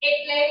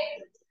 એટલે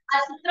આ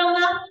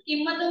સૂત્રમાં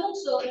કિંમત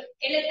મૂકશો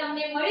એટલે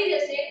તમને મળી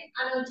જશે.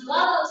 આનો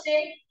જવાબ આવશે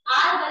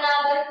r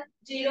બરાબર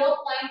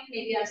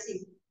 0.89.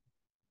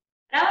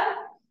 બરાબર.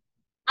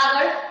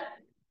 આગળ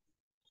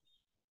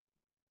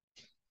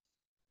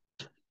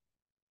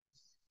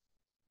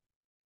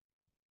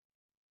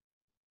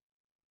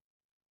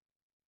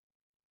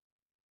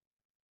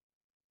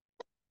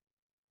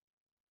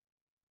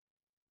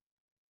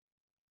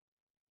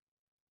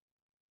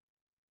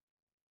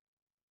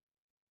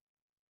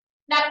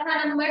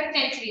દાખલા નંબર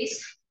 33.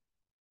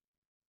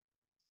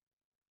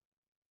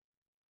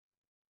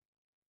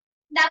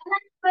 દાખલા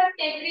નંબર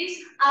 33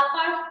 આ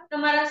પણ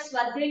તમારા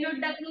સ્વાધ્યાયનો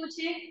દાખલો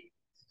છે.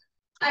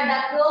 આ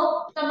દાખલો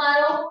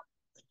તમારો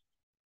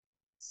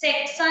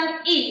સેક્શન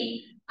E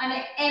અને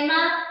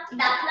એમાં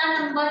દાખલા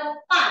નંબર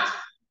 5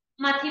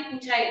 માંથી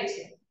પૂછાયેલ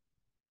છે.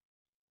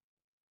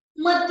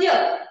 મધ્ય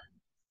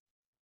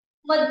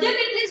મધ્ય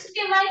એટલે શું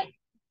કહેવાય?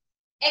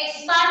 x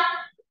બાર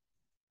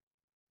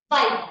y.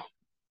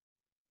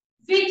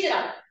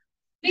 વિચરણ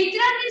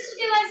વિચરણ ને શું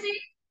કહેવાય?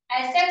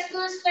 sx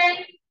નો સ્ક્વેર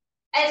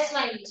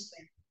sy નો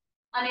સ્ક્વેર.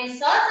 અને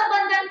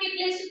સહસંબંધાંક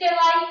એટલે શું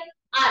કહેવાય?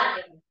 r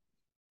કહેવાય.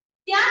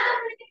 ત્યાં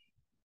તમને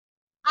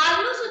r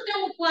નું સૂત્ર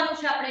મૂકવાનું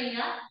છે આપણે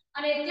અહીંયા,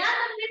 અને ત્યાં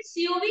તમને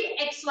COV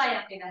xy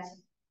આપેલા છે.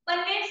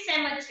 બંને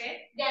સેમ જ છે,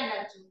 ધ્યાન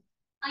રાખજો.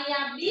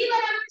 અહીંયા b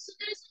બરાબર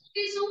સૂત્ર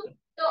મૂકીશું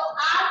તો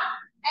r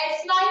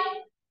sy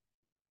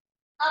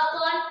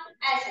upon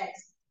sx.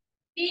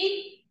 b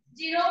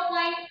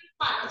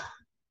 0.5.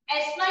 sy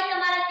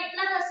તમારા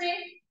કેટલા થશે?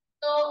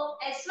 તો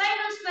sy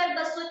નો સ્ક્વેર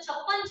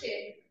 256 છે,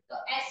 તો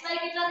sy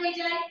કેટલા થઈ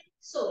જાય?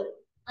 16.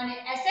 અને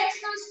sx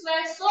નો સ્ક્વેર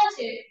 100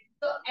 છે,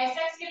 તો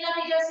sx કેટલા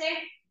થઈ જશે?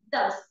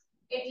 10.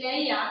 એટલે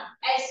અહીંયા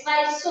sy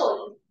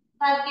 16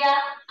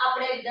 ભાગ્યા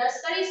આપણે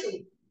 10 કરીશું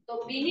તો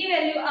b ની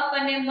વેલ્યુ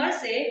આપણને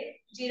મળશે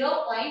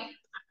 0.8.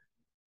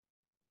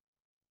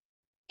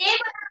 a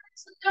બરાબર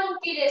સૂત્ર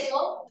મૂકી દેશો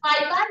y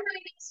બાર -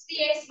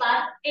 bx બાર,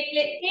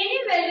 એટલે a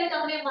ની વેલ્યુ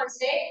તમને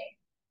મળશે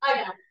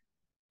 18.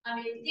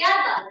 અને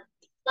ત્યારબાદ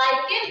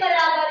y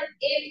બરાબર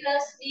a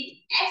b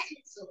x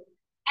મૂકશો.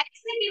 x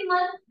ની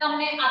કિંમત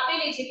તમને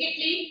આપેલી છે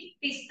કેટલી?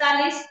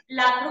 45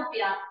 લાખ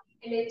રૂપિયા.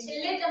 એટલે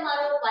છેલ્લે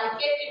તમારો y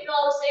કેટલો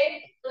આવશે?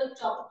 તો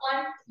 54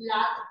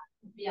 લાખ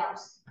રૂપિયા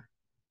આવશે.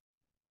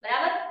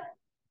 બરાબર.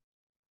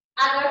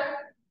 આગળ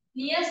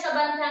નિયત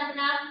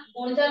સંબંધાંકના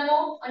ગુણધર્મો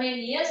અને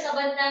નિયત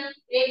સંબંધાંક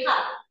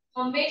રેખા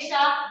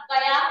હંમેશા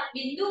કયા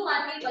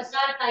બિંદુમાંથી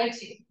પસાર થાય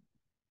છે?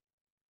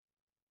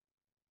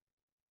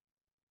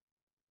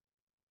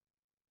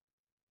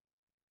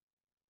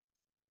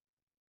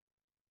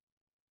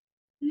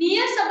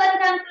 નિયત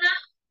સંબંધાંકના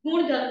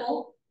ગુણધર્મો.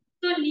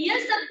 તો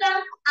નિયત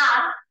સંબંધાંક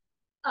r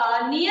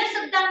નિયર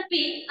શબ્દાંક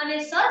p અને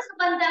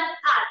સહસંબંધાંક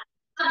r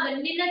આ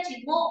બંનેના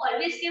ચિહ્નો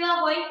ઓલવેઝ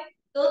કેવા હોય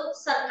તો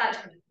સરખા જ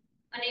હોય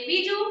અને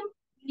બીજું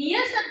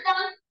નિયર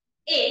શબ્દાંક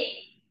એ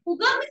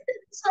ઉગમ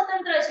બિંદુથી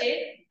સ્વતંત્ર છે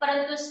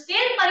પરંતુ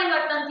સ્કેલ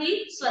પરિવર્તનથી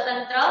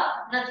સ્વતંત્ર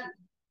નથી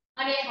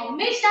અને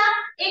હંમેશા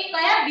એ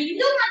કયા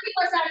બિંદુમાંથી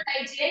પસાર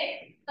થાય છે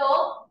તો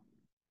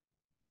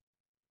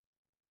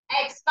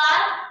x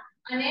બાર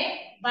અને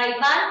y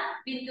બાર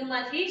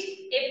બિંદુમાંથી જ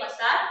એ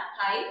પસાર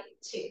થાય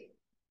છે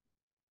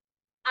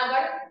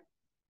આગળ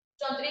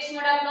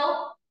 34મો દાખલો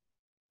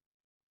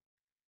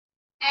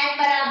n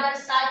બરાબર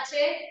 7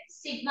 છે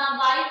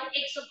સિગ્મા y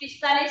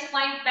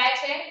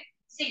 145.2 છે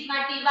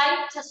સિગ્મા ty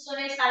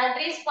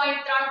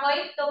 637.3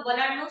 હોય તો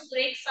વલણનું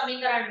સુરેખ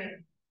સમીકરણ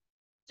મેળવો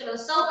ચલો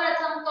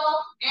સૌપ્રથમ તો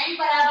n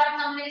બરાબર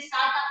તમને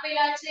 7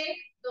 આપેલા છે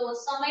તો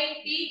સમય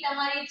t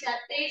તમારી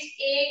જાતે જ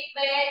 1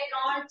 2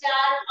 3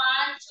 4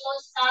 5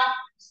 6 7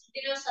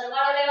 સુધીનો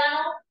સરવાળો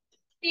લેવાનો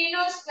t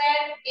નો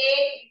સ્ક્વેર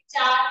 1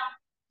 4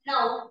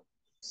 9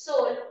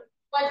 16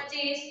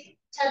 25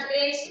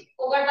 36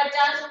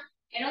 49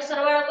 એનો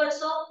સરવાળો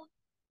કરશો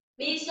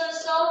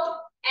 200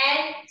 n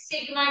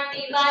sigma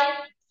ty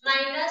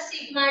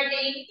sigma t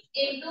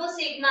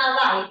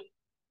sigma y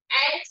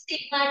n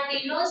sigma t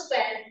નો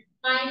સ્ક્વેર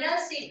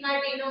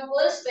સિગ્મા t નો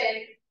હોલ સ્ક્વેર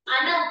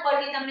આના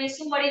ઉપરથી તમને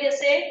શું મળી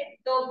જશે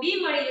તો b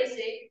મળી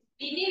જશે b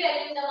ની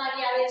વેલ્યુ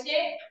તમારી આવે છે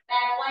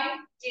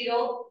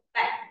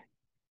 2.05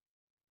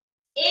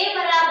 a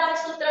બરાબર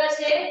સૂત્ર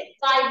છે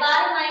y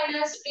બાર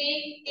p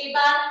t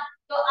બાર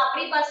તો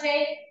આપણી પાસે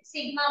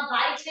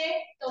સિગ્મા y છે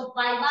તો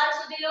y બાર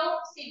સુધી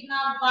લો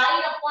સિગ્મા y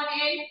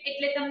n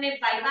એટલે તમને y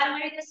બાર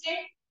મળી જશે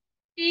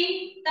t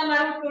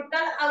તમારું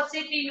ટોટલ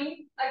આવશે t નું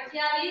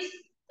 28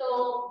 તો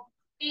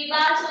t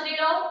બાર સુધી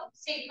લો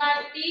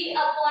સિગ્મા t n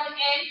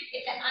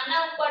એટલે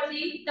આના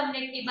ઉપરથી તમને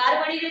t બાર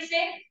મળી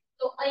જશે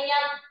તો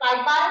અહીંયા y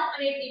બાર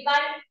અને t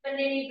બાર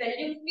બંનેની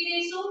વેલ્યુ મૂકી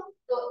દઈશું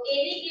તો a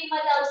ની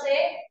કિંમત આવશે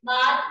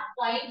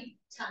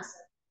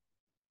 12.66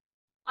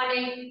 અને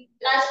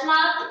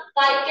લાસ્ટમાં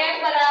y કેપ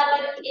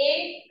બરાબર a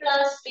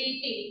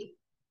bt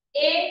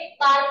a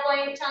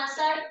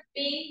 12.66 b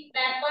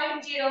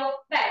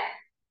 2.02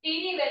 t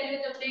ની વેલ્યુ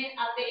તમને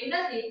આપેલી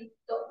નથી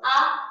તો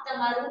આ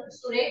તમારું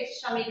સુરેખ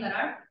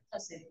સમીકરણ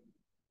થશે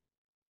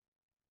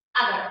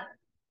આગળ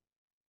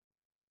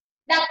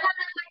દાખલા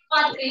નંબર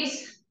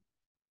 35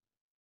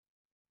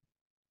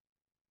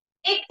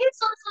 1 થી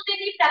 100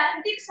 સુધીની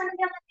પ્રાકૃતિક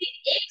સંખ્યામાંથી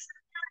એક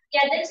સંખ્યા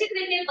યાદચ્છિક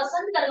રીતે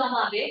પસંદ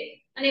કરવામાં આવે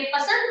અને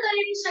પસંદ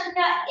કરેલી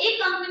સંખ્યા એક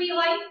અંકની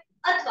હોય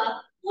અથવા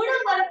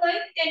પૂર્ણ વર્ગ હોય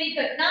તેની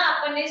ઘટના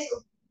આપણને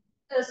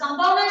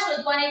સંભાવના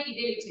શોધવાની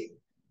કીધેલી છે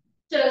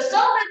ચલો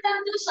સૌપ્રથમ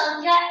તો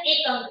સંખ્યા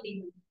એક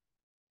અંકની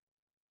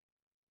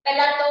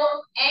પહેલા તો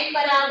n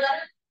બરાબર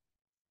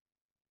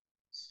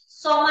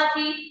 100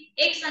 માંથી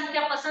એક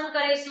સંખ્યા પસંદ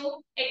કરીશું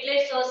એટલે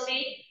 100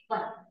 થી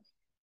 1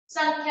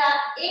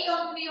 સંખ્યા એક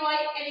અંકની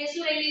હોય એને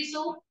શું લઈ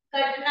લઈશું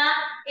ઘટના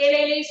એ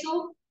લઈ લઈશું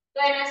તો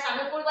એના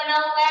સાનુકૂળ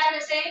બનાવો કયા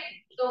થશે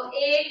તો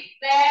 1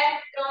 2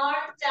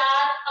 3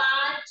 4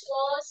 5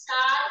 6 7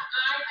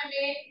 8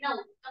 અને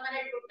 9 તમારે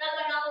ટોટલ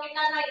બનાવો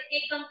કેટલા થાય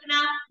એક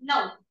અંકના 9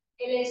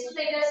 એટલે શું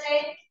થઈ જશે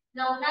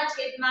 9 ના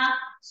છેદમાં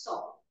 100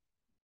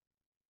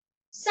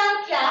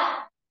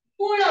 સંખ્યા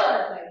પૂર્ણ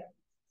વર્ગ હોય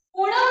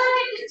પૂર્ણ વર્ગ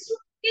એટલે શું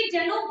કે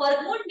જેનો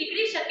વર્ગમૂળ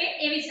નીકળી શકે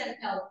એવી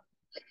સંખ્યાઓ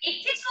તો 1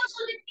 થી 100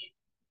 સુધી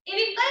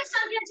એવી કઈ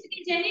સંખ્યા છે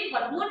કે જેની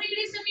વર્ગમૂળ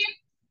નીકળી શકે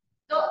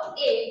તો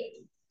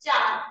 1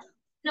 4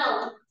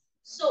 9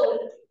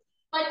 16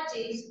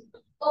 25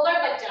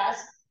 49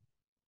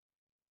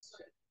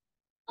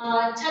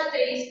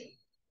 36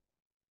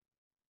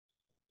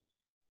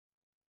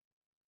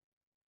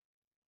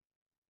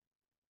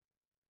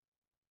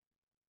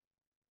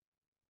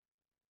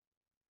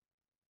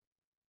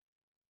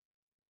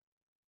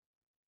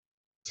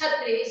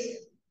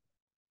 36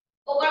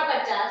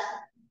 49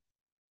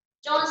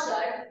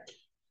 64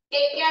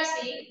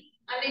 81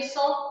 અને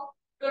 100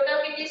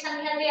 ટોટલ કેટલી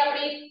સંખ્યા થઈ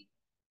આપણી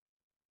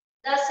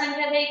 10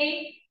 સંખ્યા થઈ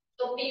ગઈ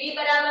તો pv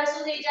બરાબર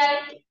શું થઈ જાય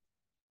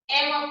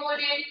m n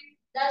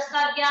 10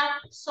 ભાગ્યા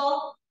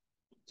 100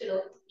 ચલો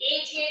a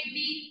છેદ b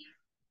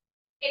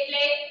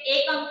એટલે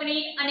એક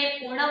અંકની અને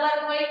પૂર્ણ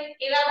વર્ગ હોય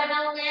એવા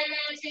બનાવો કયા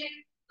કયા છે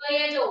તો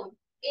અહીંયા જો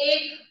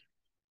 1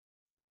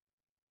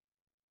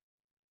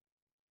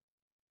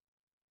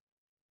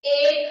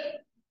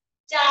 1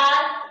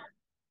 4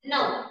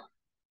 9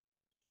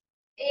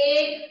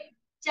 1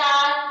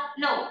 4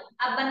 9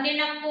 આ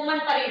બંનેના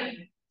કોમન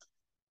પરિણામ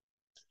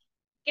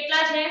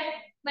કેટલા છે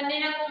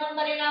બંનેના કોમન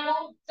પરિણામો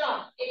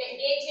 3 એટલે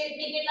a છેદ b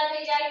કેટલા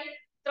થઈ જાય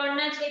 3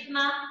 ના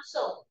છેદમાં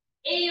 100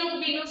 a યોગ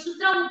b નું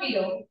સૂત્ર મૂકી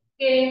દો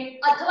કે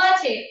અથવા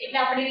છે એટલે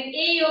આપણે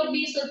a યોગ b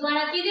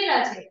શોધવાના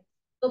કીધેલા છે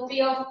તો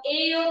p of a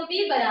યોગ b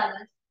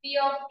બરાબર p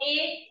of a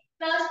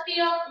plus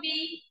p of b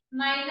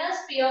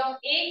minus p of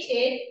a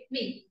છેદ b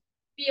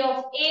p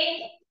of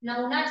a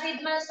 9 ના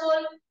છેદમાં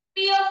 16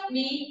 p of b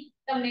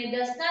તમને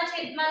 10 ના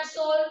છેદમાં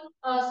 16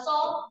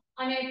 100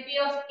 અને p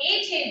of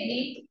a છેદ b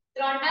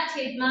 3 ના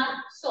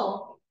છેદમાં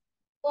 100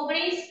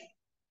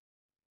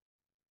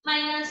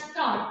 19 -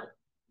 3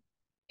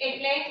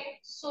 એટલે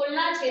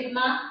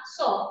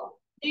 16/100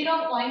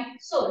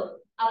 0.16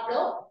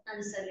 આપણો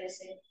આન્સર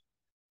રહેશે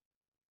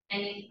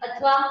એની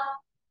અથવા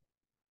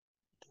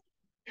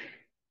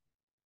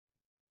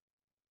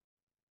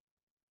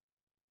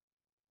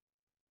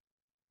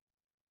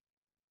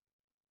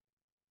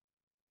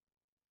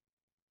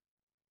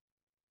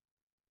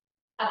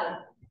આગળ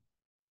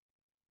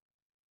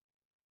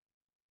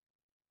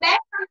બે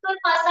સમતલ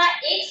પાસા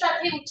એક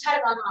સાથે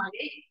ઉછાળવામાં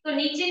આવે તો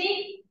નીચેની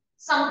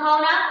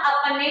સંભાવના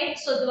આપણને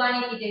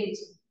શોધવાની કીધેલી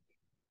છે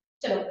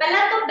ચલો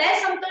પહેલા તો બે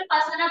સમતલ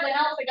પાસાના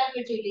બનાવ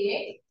ફટાફટ જોઈ લઈએ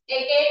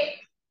 1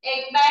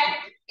 1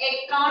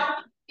 1 2 1 3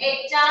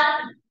 1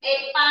 4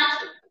 1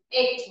 5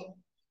 1 6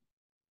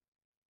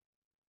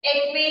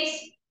 21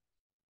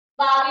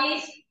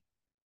 22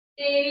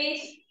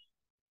 23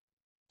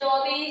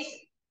 24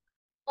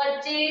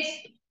 25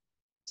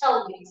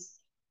 26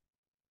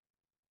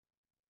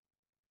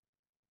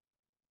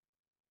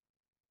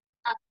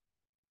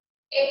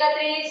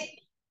 31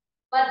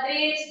 32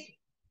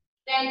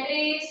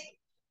 33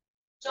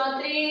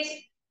 34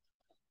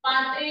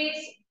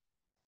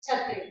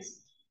 35 36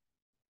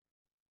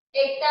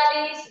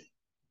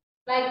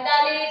 41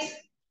 42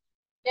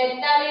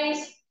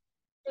 43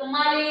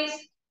 44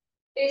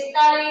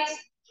 45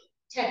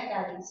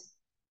 46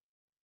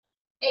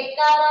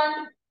 51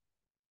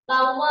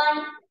 52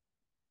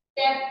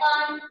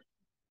 53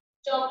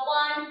 54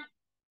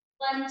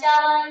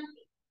 55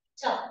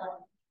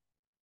 56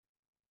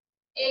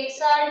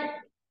 61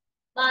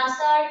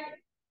 62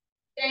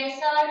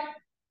 63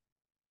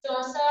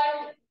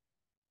 64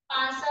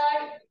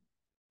 65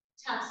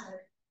 66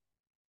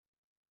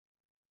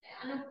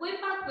 આનો કોઈ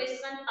પણ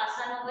ક્વેશ્ચન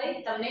પાસાનો હોય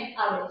તમને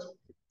આવડે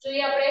છે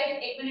જોઈએ આપણે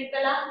 1 મિનિટ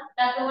પહેલા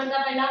દાખલો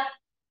ગણતા પહેલા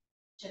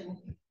ચલો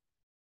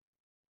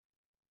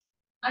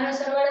આનો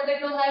સરવાળો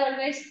કેટલો થાય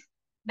ઓલવેઝ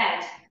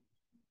 2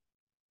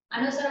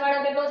 આનો સરવાળો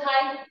કેટલો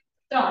થાય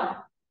 3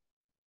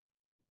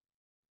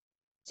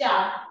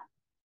 4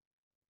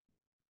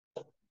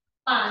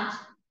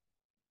 5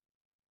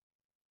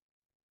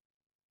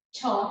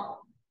 6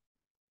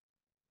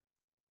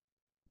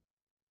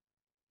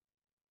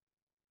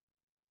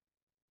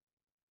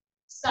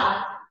 7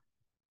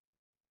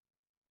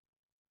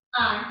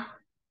 8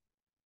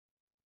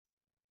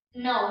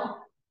 9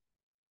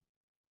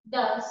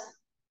 10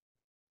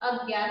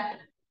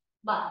 11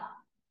 12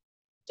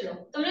 ચલો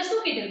તમને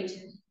શું કીધેલું છે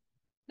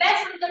બે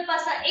સમતલ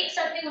પાસા એક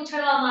સાથે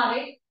ઉછાળવામાં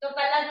આવે તો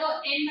પહેલા તો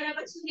n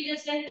બરાબર શું થઈ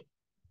જશે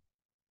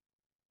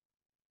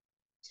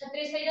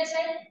 36 થઈ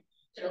જશે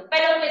ચલો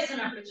પહેલો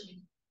ક્વેશ્ચન આપણો છે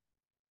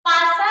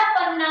પાસા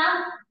પરના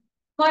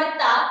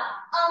મળતા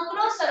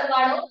અંકનો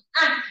સરવાળો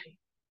 8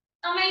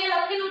 તમે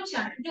અહીંયા લખેલું છે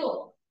જુઓ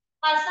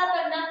પાસા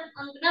પરના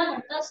અંકના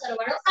મળતા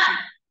સરવાળો 8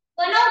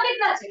 બનાવ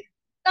કેટલા છે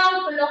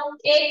કાઉન્ટ લો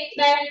 1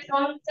 2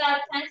 3 4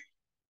 5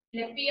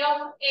 એટલે p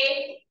ઓફ a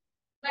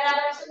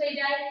બરાબર શું થઈ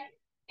જાય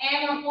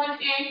m/n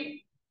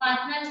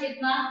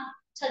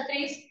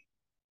 5/36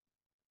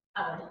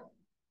 આગળ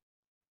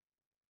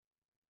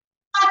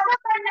પાસા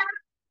પરના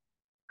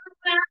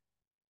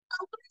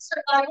અંકનો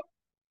સરવાળો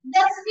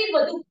 10 થી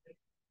વધુ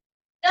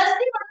 10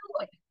 થી વધુ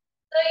હોય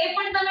તો એ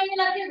પણ તમે અહીં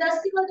લખ્યું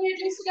 10 થી વધુ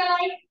એટલે શું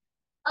કહેવાય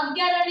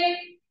 11 અને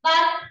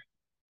 12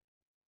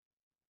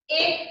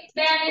 1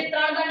 2 અને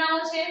 3 બનાવો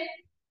છે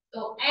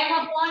તો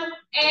m/n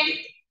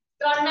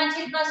 3 ના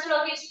છેદમાં શું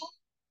લખીશું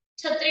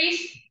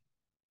 36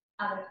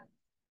 આગળ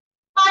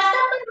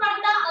પાસા પર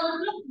મળતા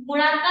અંકનો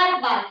ગુણાકાર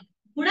 12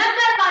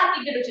 ગુણાકાર 12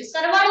 કીધું છે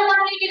સરવાળો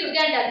 12 નહીં કીધું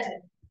ધ્યાન રાખજો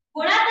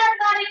ગુણાકાર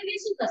 12 એટલે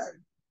શું થશે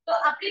તો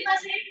આપણી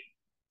પાસે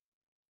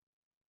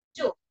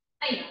જો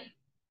અહીંયા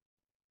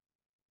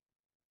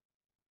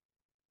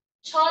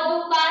 6 દુ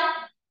 12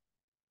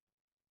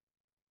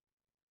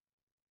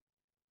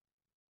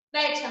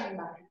 2 6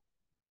 12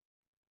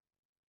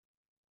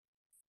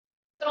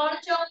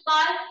 3 ચોક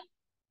 12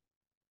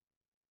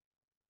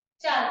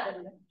 4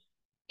 15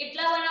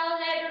 કેટલા બનાવો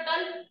થાય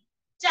ટોટલ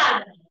 4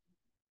 બનાવો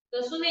તો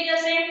શું થઈ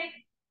જશે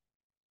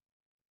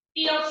p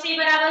of c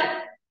બરાબર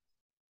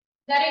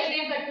દરેકને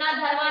ઘટના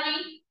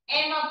ધારવાની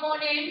m/n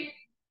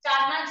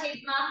 4 ના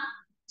છેદમાં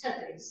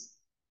 36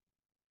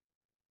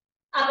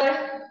 આગળ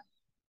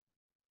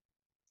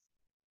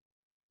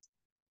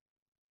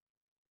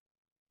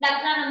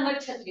દાખલા નંબર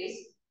 36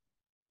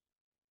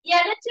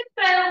 યાદચ્છિક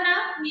પ્રયોગના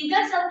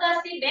નિદર્શ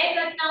અવકાશની બે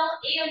ઘટનાઓ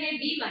a અને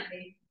b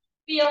માટે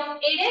p of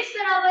a'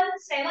 બરાબર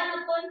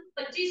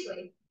 7/25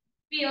 હોય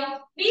p of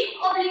b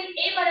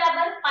 / a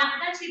બરાબર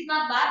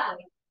 5/12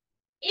 હોય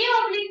a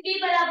 / b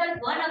બરાબર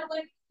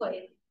 1/2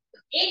 હોય તો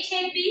a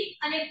છેદ b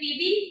અને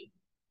pb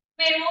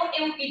મેળવો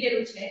એવું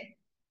કીધેલું છે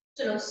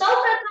ચલો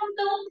સૌપ્રથમ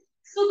તો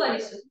શું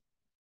કરીશું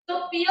તો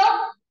p of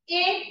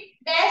a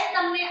ડેશ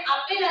તમને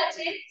આપેલા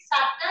છે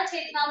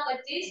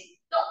 7/25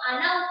 તો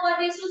આના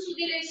ઉપરથી શું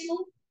સુધી લઈશું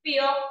p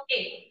of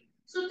a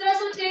સૂત્ર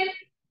શું છે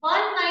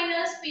 1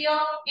 - p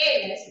of a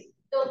ડેશ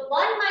તો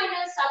 1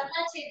 -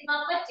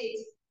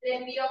 7/25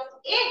 એટલે p of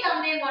a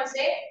તમને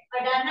મળશે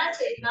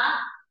 18/25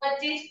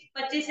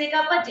 25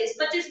 એકા 25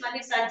 25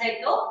 માંથી 7 જાય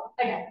તો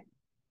 18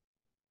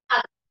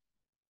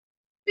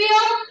 p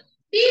of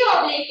b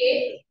 / a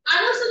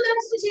આનું સૂત્ર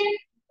શું છે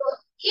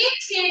a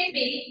છેદ b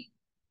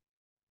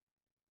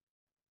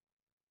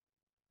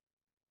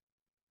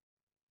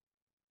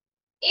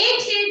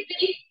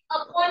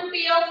upon p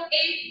of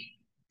a.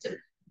 ચલો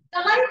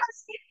તમારી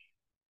પાસે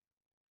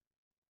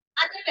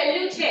આની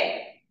વેલ્યુ છે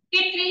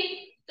કેટલી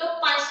તો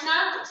 5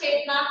 ના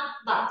છેદમાં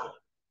 12.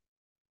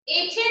 a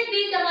છેદ b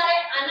તમારે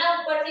આના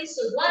ઉપરથી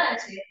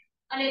શોધવાના છે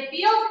અને p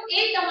of a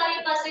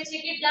તમારી પાસે છે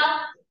કેટલા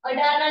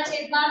 18 ના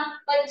છેદમાં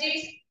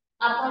 25.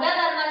 આ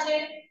ભાગાકારમાં છે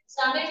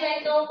સામે જાય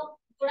તો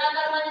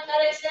ગુણાકારમાં જતા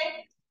રહેશે.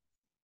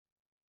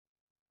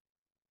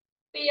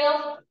 p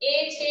of a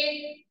છેદ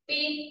p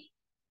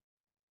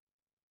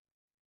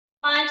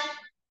 5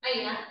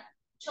 અહીંયા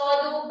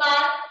 6 દુ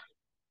 12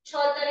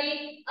 6 તરી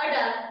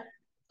 18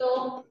 તો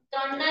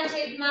 3 ના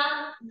છેદમાં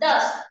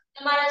 10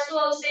 તમારા શું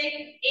આવશે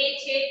a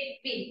છેદ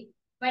b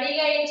મળી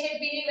ગયા. a છેદ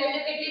b ની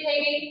વેલ્યુ કેટલી થઈ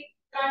ગઈ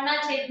 3 ના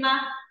છેદમાં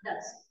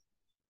 10.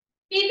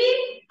 pb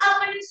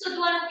આપણને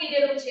શોધવાનું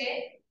કીધેલું છે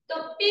તો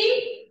p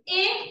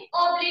a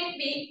ઓબ્લિક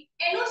b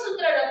એનું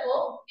સૂત્ર લખો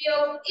p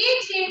of a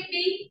છેદ b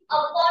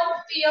upon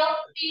p of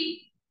p.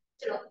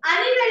 ચલો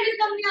આની વેલ્યુ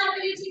તમને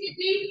આપેલી છે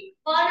કેટલી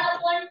 1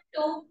 upon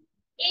 2.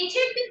 a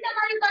છેદ b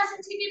તમારી પાસે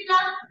છે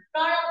કેટલા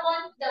 3 upon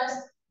 10.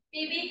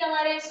 pb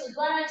તમારે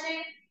શોધવાના છે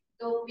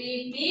તો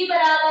pb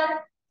બરાબર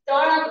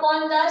 3 upon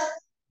 10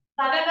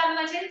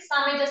 ભાગાકારમાં છે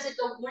સામે જશે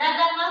તો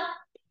ગુણાકારમાં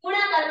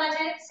ગુણાકારમાં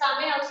છે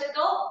સામે આવશે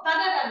તો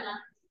ભાગાકારમાં.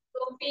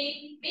 તો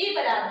pb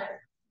બરાબર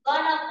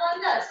 1 upon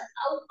 10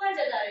 આ ઉપર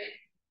જતા રહે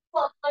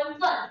 2 upon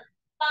 1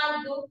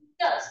 5 દુ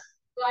 10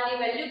 તો આની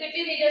વેલ્યુ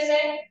કેટલી થઈ જશે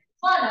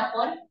 1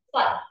 upon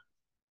 5.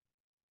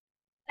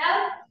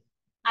 બરાબર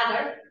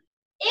આગળ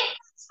એક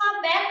બોક્સમાં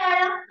બે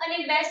કાળા અને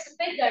બે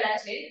સફેદ દડા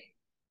છે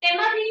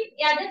તેમાંથી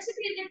યાદચ્છિક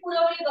રીતે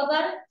પુરવણી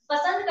વગર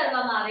પસંદ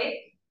કરવામાં આવે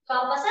તો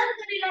આ પસંદ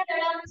કરેલા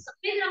દડામાં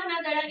સફેદ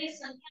રંગના દડાની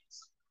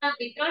સંખ્યાના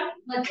વિતરણ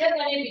મધ્યક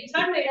અને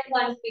વિતરણ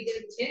મેળવવાનું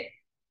કીધેલું છે.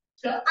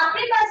 તો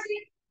આપણી પાસે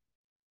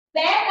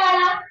બે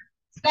કાળા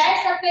બે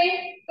સફેદ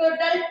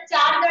ટોટલ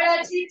 4 દડા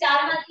છે.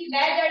 4 માંથી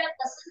બે દડા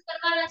પસંદ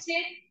કરવાના છે.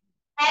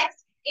 x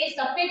એ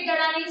સફેદ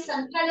દડાની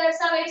સંખ્યા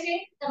દર્શાવે છે.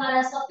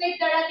 તમારા સફેદ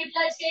દડા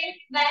કેટલા છે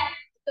 2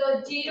 તો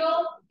 0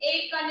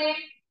 1 અને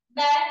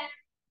 2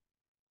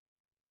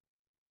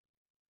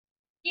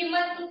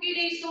 કિંમત મૂકી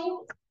દઈશું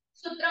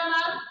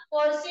સૂત્રમાં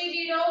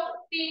 4c0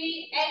 p ની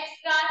x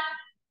ઘાત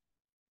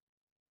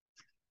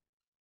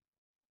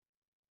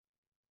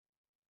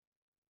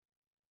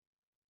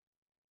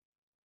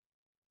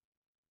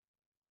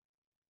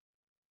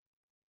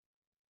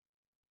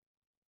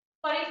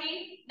ફરીથી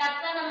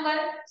દાખલા નંબર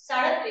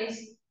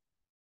 37.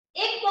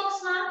 એક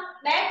બોક્સમાં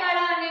બે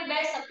કાળા અને બે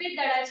સફેદ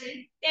દડા છે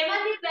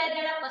તેમાંથી બે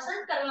દડા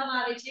પસંદ કરવામાં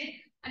આવે છે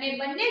અને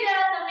બંને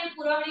દડા તમને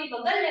પુરવણી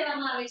વગર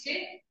લેવામાં આવે છે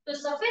તો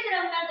સફેદ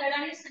રંગના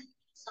દડાની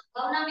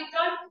સંભાવના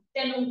વિતરણ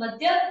તેનું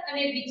મધ્યક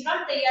અને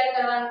વિતરણ તૈયાર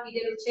કરવાનું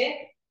કીધેલું છે.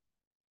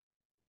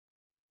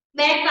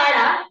 બે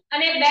કાળા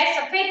અને બે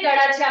સફેદ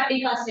દડા છે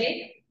આપણી પાસે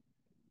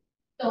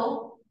તો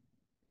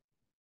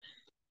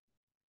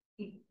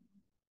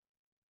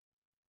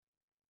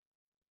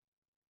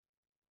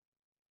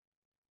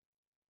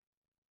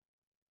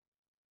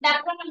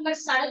દાખલા નંબર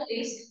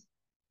 37.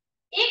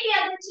 એક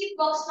યાદચ્છિક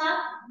બોક્સમાં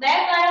બે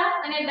કાળા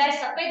અને બે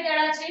સફેદ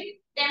દડા છે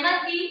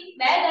તેમાંથી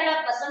બે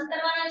દડા પસંદ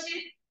કરવાના છે.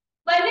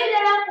 બંને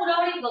દડા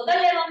પુરવણી વગર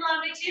લેવામાં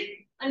આવે છે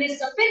અને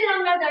સફેદ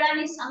રંગના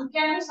દડાની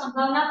સંખ્યાનું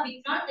સંભાવના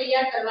વિતરણ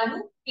તૈયાર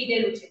કરવાનું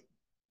કીધેલું છે.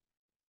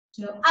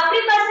 જો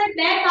આપણી પાસે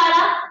બે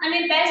કાળા અને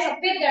બે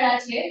સફેદ દડા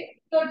છે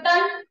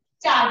ટોટલ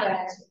 4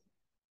 દડા છે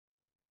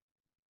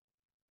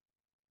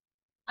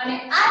અને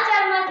આ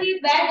ચારમાંથી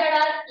બે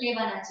દડા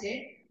લેવાના છે.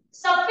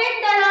 સફેદ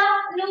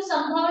દડાનું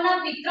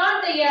સંભાવના વિતરણ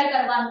તૈયાર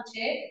કરવાનું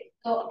છે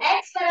તો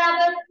x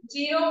બરાબર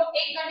 0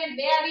 1 અને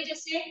 2 આવી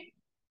જશે.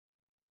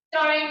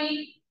 ત્રણેયની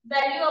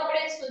વેલ્યુ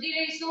આપણે શોધી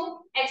લઈશું.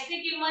 x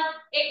ની કિંમત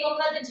એક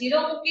વખત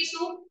 0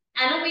 મૂકીશું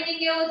આનો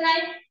મીનિંગ એવો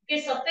થાય કે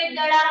સફેદ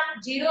દડા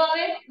 0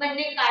 આવે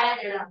બંને કાળા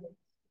દડા આવે.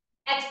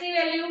 x ની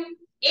વેલ્યુ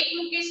 1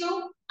 મૂકીશું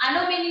આનો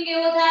મીનિંગ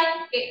એવો થાય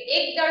કે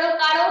એક દડો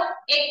કાળો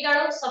એક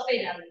દડો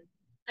સફેદ આવે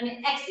અને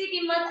x ની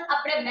કિંમત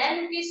આપણે 2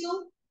 મૂકીશું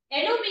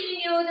એનો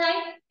મીનિંગ એવો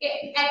થાય કે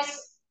x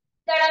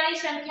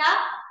દડાની સંખ્યા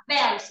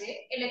 2 આવશે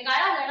એટલે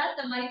કાળા દડા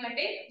તમારી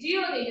માટે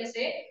 0 થઈ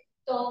જશે.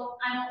 તો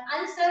આનો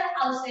આન્સર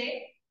આવશે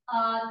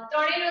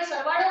ત્રણેયનો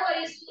સરવાળો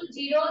કરીશું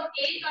 0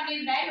 1 અને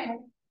 2 નો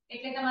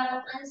એટલે તમારો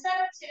આન્સર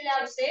છેલ્લે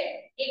આવશે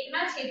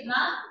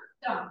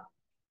 1/3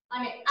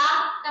 અને આ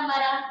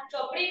તમારા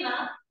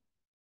ચોપડીમાં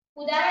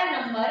ઉદાહરણ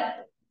નંબર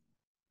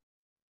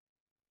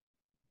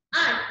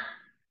 8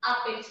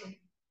 આપેલ છે.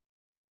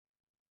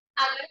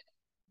 આગળ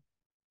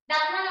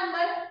દાખલા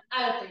નંબર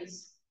 38.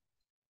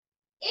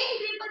 એક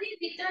દ્વિપદી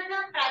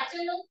વિતરણના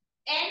પ્રાચલો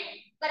n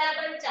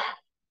બરાબર 4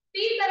 p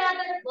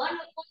બરાબર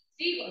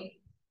 1/3 હોય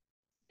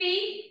p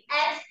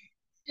s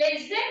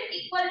less than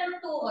equal to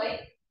 2 હોય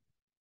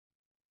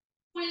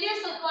મૂલ્ય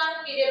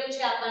શોધવાનું કીધેલું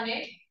છે આપણને.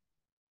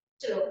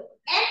 ચલો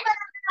n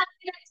બરાબર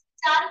આપેલા છે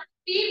 4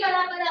 p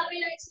બરાબર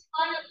આપેલા છે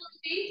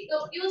 1/3 તો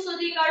q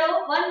શોધી કાઢો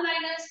 1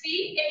 - p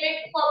એટલે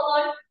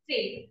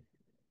 2/3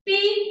 p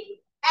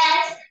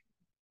s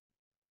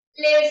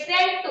less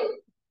than 2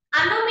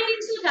 આનો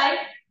મીનિંગ શું થાય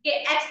કે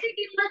x ની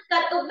કિંમત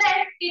કાં તો 2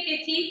 કે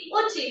તેથી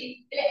ઓછી,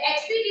 એટલે x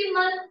ની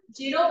કિંમત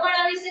 0 પણ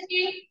આવી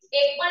શકે,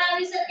 1 પણ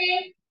આવી શકે,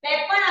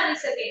 2 પણ આવી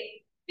શકે.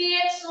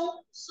 px નું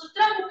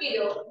સૂત્ર મૂકી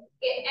દો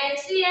કે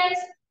NCS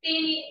t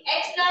ની x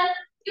ઘાત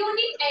q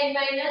ની n -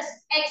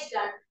 x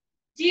ઘાત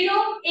 0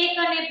 1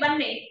 અને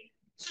બંને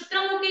સૂત્ર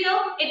મૂકી દો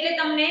એટલે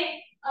તમને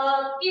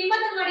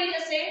કિંમત મળી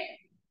જશે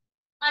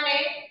અને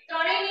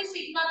ત્રણેયની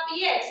સિગ્મા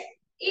px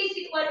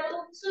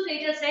શું થઈ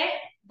જશે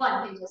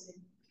 1 થઈ જશે.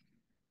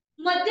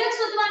 મધ્યક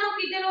શોધવાનું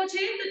કીધેલું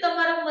છે તો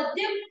તમારો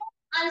મધ્યકનો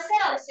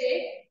આન્સર આવશે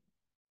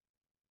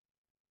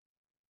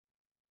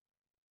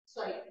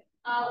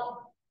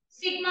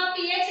સિગ્મા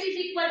px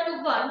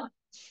 1.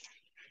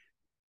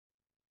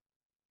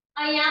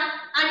 અહીંયા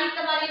આની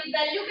તમારી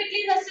વેલ્યુ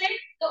કેટલી થશે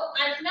તો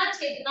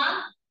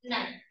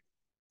 8/9.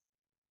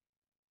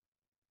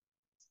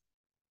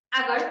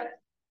 આગળ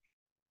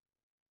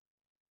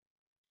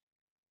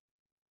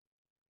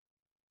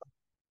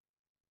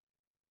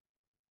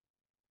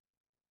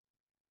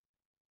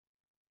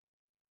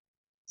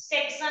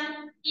સેક્શન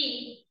E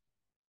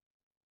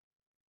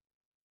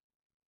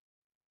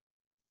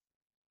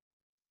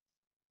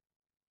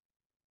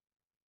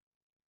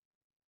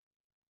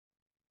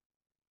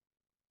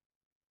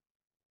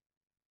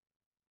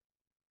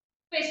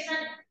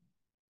ક્વેશ્ચન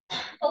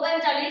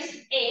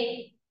 39 એ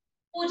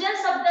પૂજન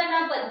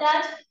શબ્દના બધા જ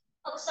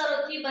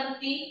અક્ષરોથી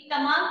બનતી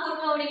તમામ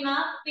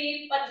ગોઠવણીમાં p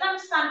પ્રથમ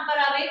સ્થાન પર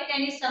આવે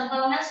તેની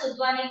સંભાવના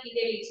શોધવાની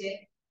કીધેલી છે.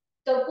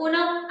 તો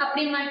પૂનમ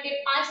આપણી માટે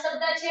 5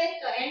 શબ્દ છે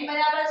તો n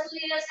બરાબર શું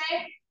થઈ જશે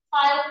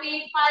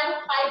 5p5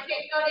 5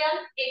 ફેક્ટોરિયલ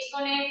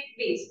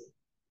 120.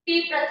 p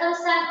પ્રથમ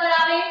સ્થાન પર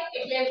આવે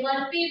એટલે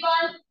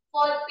 1p1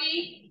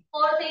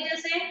 4p4 થઈ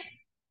જશે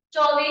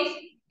 24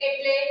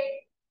 એટલે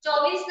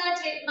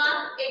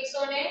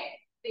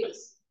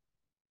 24/120.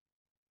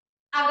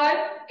 આગળ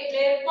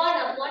એટલે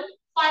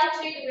 1/5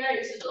 છે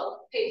ઉડાડીશું તો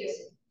થઈ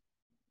જશે.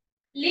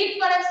 લીપ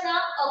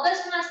વર્ષના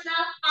ઓગસ્ટ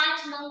માસના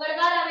 5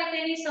 મંગળવાર આવે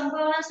તેની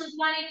સંભાવના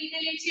શોધવાની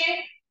કીધેલી છે.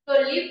 તો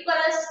લીપ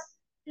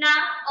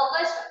વર્ષના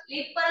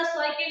લીપ વર્ષ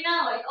હોય કે ના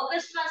હોય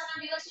ઓગસ્ટ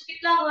માસના દિવસો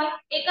કેટલા હોય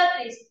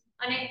 31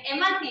 અને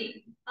એમાંથી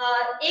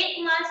એક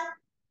માસ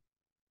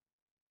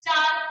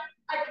 4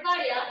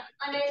 અઠવાડિયા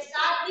અને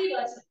 7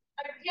 દિવસ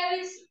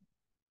 28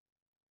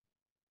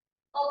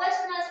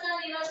 ઓગસ્ટ માસના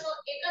દિવસો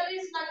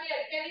 31 માંથી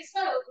 28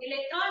 કરો એટલે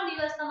 3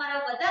 દિવસ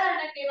તમારા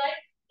વધારાના કહેવાય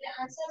એટલે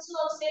આન્સર શું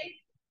આવશે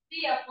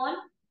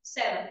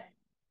 3/7.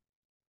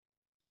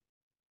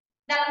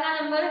 દાખલા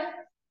નંબર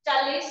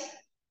 40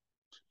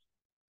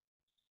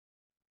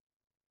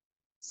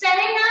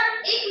 શહેરના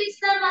એક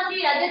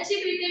વિસ્તારમાંથી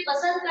યાદચ્છિક રીતે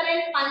પસંદ કરેલ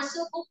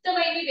 500 પુખ્ત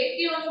વયની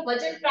વ્યક્તિઓનું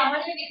વજન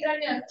પ્રામાણિક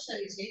વિતરણને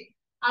અનુસરે છે.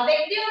 આ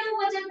વ્યક્તિઓનું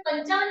વજન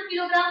 55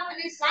 કિલોગ્રામ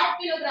અને 7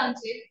 કિલોગ્રામ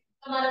છે.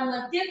 તમારો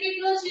મધ્ય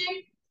કેટલો છે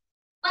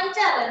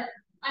 55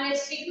 અને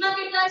સિગ્મા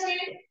કેટલા છે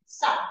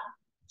 7.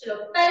 ચલો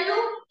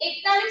પહેલું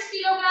 41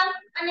 કિલોગ્રામ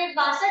અને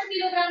 62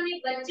 કિલોગ્રામ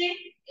ની વચ્ચે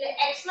એટલે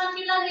x1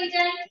 કેટલા થઈ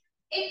જાય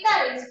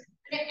 41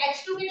 અને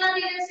x2 કેટલા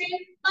થઈ જશે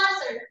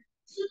 62.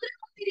 સૂત્ર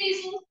મૂકી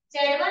દઈશું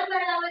z1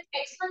 બરાબર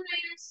x1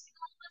 minus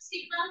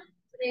સિગ્મા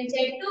અને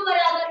z2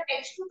 બરાબર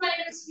x2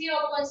 minus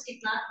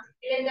સિગ્મા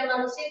એટલે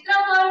તમારું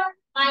ક્ષેત્રફળ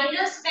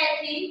 -2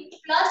 થી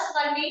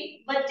 +1 ની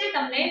વચ્ચે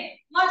તમને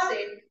મળશે.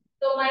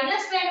 તો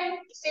 -2 નું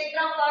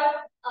ક્ષેત્રફળ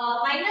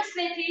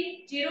 -2 થી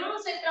 0 નું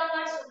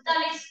ક્ષેત્રફળ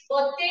 47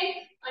 72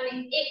 અને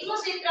 1 નું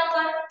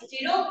ક્ષેત્રફળ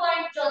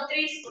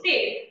 0.34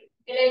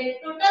 એટલે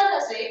ટોટલ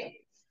થશે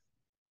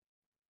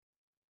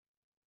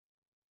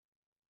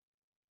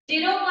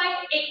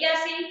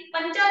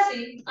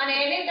 0.8185 અને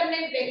એને તમને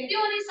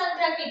વ્યક્તિઓની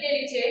સંખ્યા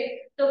કીધેલી છે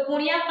તો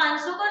ગુણ્યા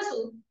 500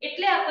 કરશું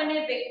એટલે આપણને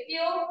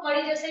વ્યક્તિઓ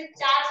મળી જશે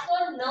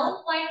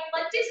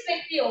 409.25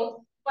 વ્યક્તિઓ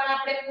પણ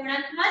આપણે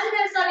પૂર્ણાંકમાં જ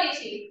દર્શાવીએ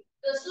છીએ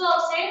તો શું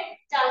આવશે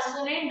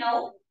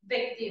 409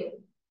 વ્યક્તિઓ.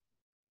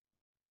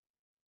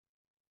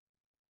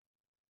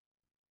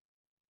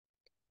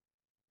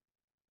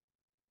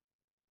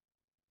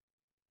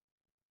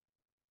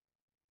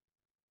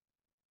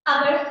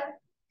 આગળ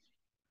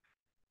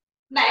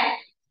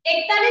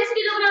 41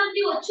 કિલોગ્રામ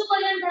થી ઓછું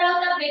વજન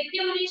ધરાવતા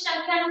વ્યક્તિઓની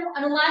સંખ્યાનું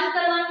અનુમાન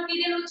કરવાનું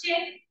કીધેલું છે.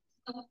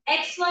 તો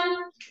x1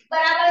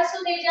 બરાબર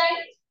શું થઈ જાય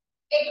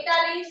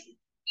 41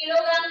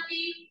 કિલોગ્રામ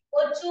થી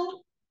ઓછું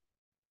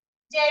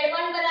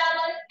z1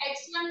 બરાબર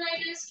x1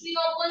 3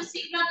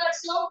 સિગ્મા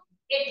કરશો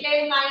એટલે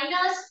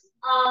 -2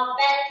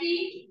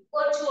 થી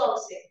ઓછું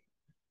આવશે.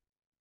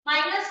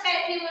 -2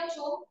 થી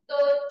ઓછું તો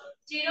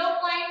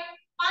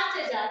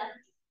 0.5000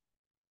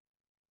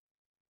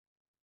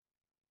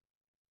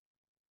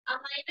 આ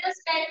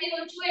 -2 થી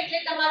ઓછું એટલે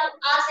તમારું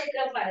આ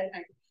ક્ષેત્રફળ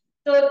થાય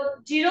તો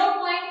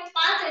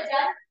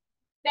 0.5000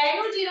 2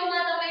 નું 0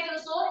 માં તમે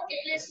જોશો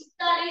એટલે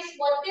 47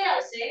 72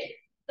 આવશે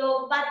તો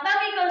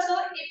બાદબાકી કરશો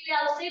એટલે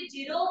આવશે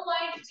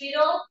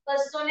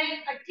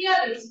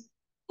 0.0228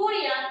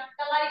 ગુણ્યા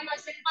તમારી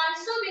પાસે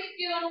 500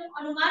 વ્યક્તિઓનું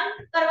અનુમાન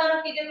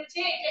કરવાનું કીધેલું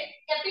છે એટલે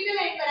કેપિટલ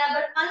N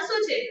બરાબર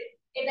 500 છે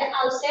એટલે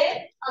આવશે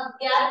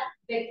 11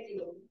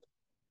 વ્યક્તિઓ.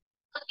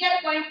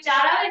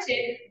 11.4 આવે છે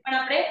પણ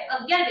આપણે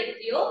 11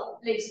 વ્યક્તિઓ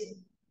લઈશું.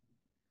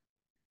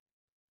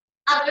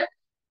 આગળ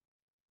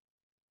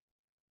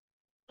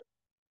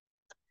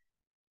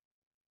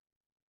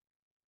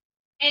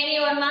એની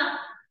ઓરમાં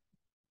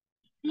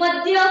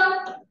મધ્ય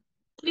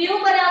મ્યુ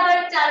બરાબર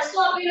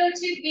 400 આપેલું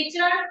છે,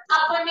 વિચરણ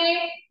આપણને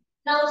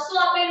 900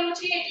 આપેલું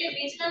છે, એટલે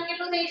વિચરણ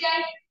કેટલું થઈ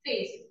જાય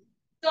 30.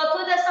 ચોથો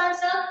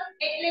દશાંશક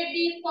એટલે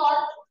d4,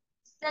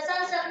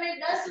 દશાંશકને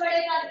 10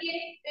 વડે ભાગીએ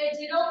તો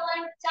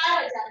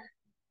 0.4000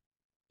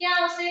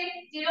 ક્યાં આવશે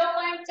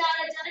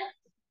 0.4000.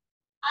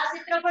 આ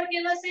ક્ષેત્રફળ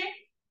કેવું હશે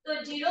તો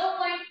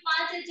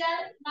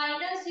 0.5000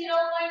 માઈનસ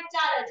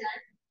 0.4000,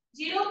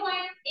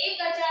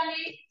 0.1000 ને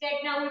z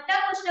ના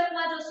ઉલટા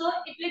કોષ્ટકમાં જોશો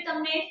એટલે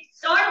તમને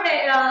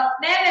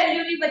બે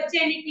વેલ્યુની વચ્ચે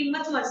એની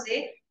કિંમત મળશે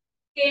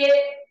કે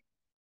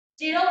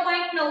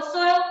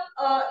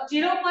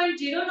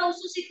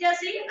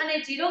 0.0987 અને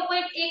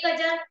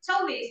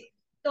 0.1026.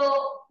 તો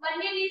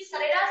બંનેની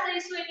સરેરાશ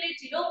લઈશું એટલે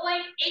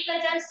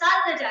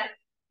 0.1007.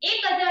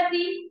 1000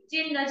 થી જે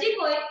નજીક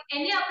હોય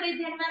એને આપણે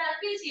ધ્યાનમાં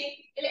રાખીએ છીએ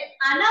એટલે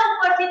આના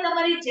ઉપરથી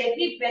તમારી z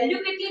ની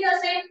વેલ્યુ કેટલી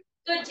થશે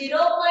તો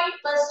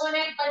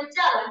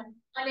 0.255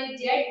 અને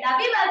z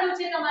ડાબી બાજુ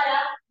છે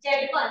તમારા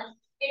z1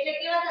 એટલે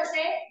કેવા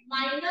થશે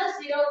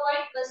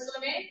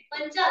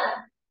 -0.255.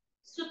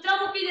 સૂત્ર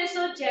મૂકી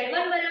દેશો z1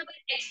 બરાબર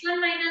x1 μ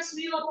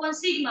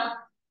સિગ્મા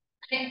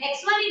અને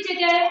x1 ની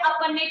જગ્યાએ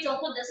આપણને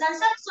ચોથો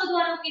દશાંશક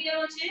શોધવાનો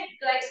કીધેલો છે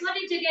તો x1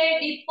 ની જગ્યાએ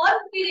d4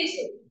 મૂકી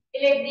દઈશું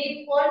એટલે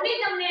d4 ની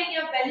તમને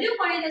અહીંયા વેલ્યુ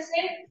મળી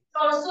જશે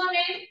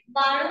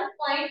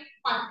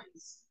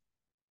 392.35.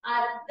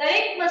 આ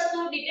દરેક વસ્તુ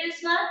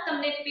ડિટેલ્સમાં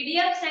તમને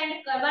પીડીએફ સેન્ડ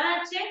કરવાના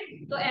છે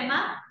તો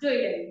એમાં જોઈ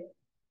લેજો.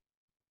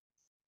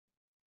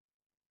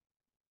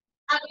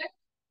 આગળ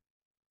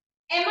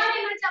એમાં જ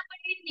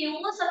આપણને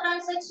 90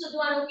 શતાંશક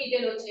શોધવાનું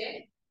કીધેલો છે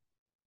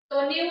તો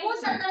 90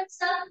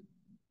 શતાંશક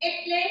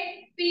એટલે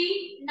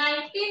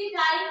p19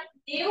 થાય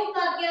 90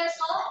 ભાગ્યા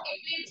 100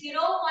 એટલે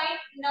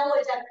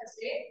 0.9000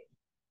 થશે.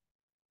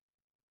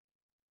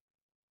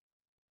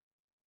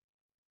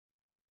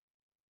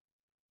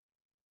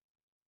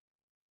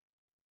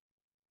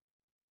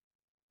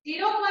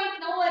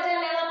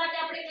 લેવા માટે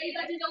આપણે કઈ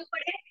બાજુ જવું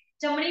પડે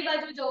જમણી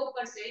બાજુ જવું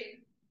પડશે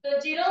તો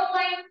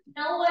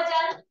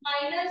 0.9000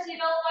 માઈનસ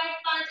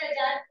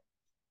 0.5000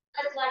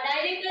 અથવા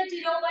ડાયરેક્ટ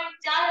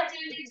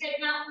 0.4000 ની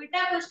છેદમાં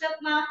ઉલટા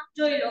કોષ્ટકમાં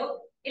જોઈ લો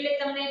એટલે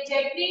તમને z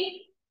ની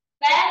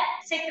બે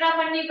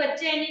ક્ષેત્રફળની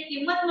વચ્ચે એની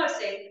કિંમત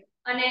મળશે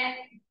અને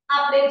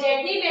આપણે z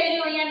ની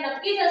વેલ્યુ અહીંયા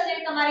નક્કી થશે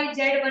તમારી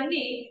z1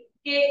 ની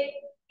કે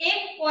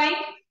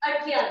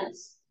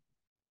 1.28.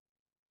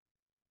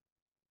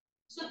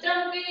 સૂત્ર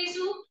મૂકી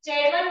દઈશું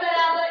z1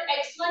 બરાબર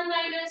x1 μ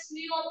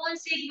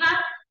સિગ્મા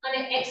અને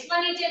x1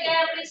 ની જગ્યાએ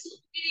આપણે શું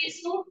મૂકી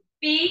દઈશું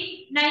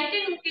p19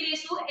 મૂકી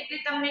દઈશું એટલે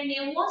તમને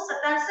 90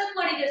 શતાંશક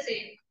મળી જશે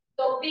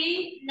તો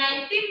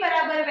p19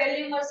 બરાબર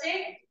વેલ્યુ મળશે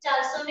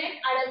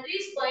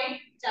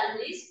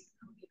 438.40.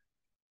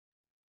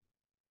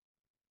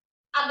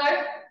 આગળ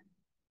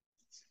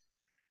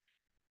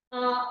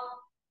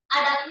આ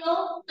દાખલો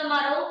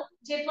તમારો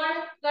જે પણ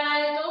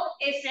ગણાયો તો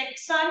એ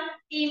સેક્શન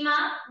ઈ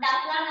માં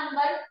દાખલા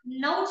નંબર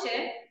 9 છે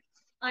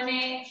અને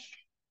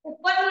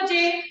ઉપરનો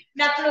જે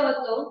દાખલો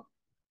હતો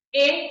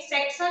એ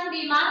સેક્શન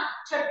બી માં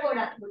છઠ્ઠો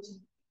દાખલો છે.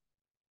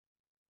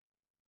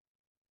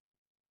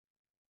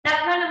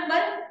 દાખલા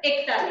નંબર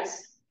 41.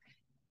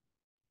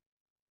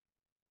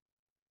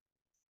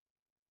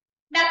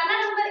 દાખલા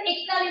નંબર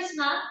 41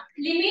 માં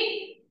limit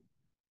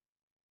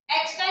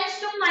x tends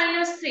to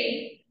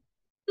 -3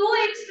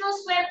 2x no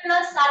square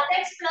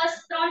 7x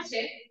 3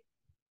 છે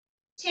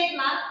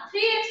છેદમાં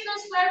 3x નો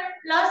સ્ક્વેર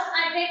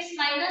 8x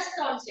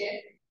 3 છે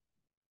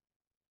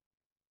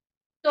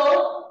તો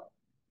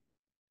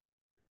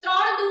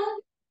 3 દુ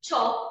 6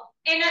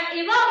 એના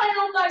એવા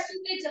અવયવો પાડશું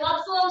કે જવાબ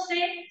શું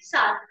આવશે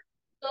 7.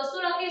 તો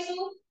શું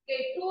લખીશું કે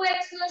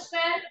 2x નો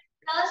સ્ક્વેર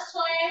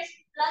 6x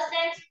x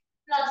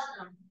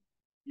 3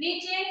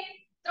 નીચે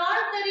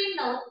 3 કરી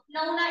 9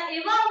 9 ના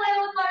એવા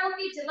અવયવો પાડો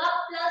કે જવાબ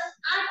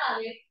 +8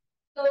 આવે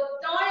તો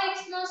 3x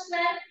નો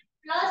સ્ક્વેર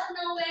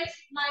 9x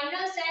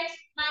x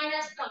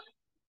 3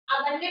 આ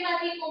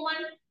બંનેમાંથી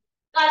કોમન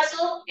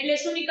કાઢશો એટલે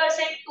શું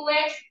નીકળશે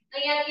 2x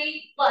અહીંયાથી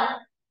 1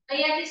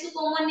 અહીંયાથી શું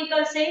કોમન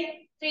નીકળશે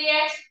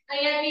 3x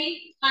અહીંયાથી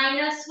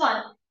 -1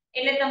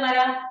 એટલે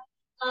તમારા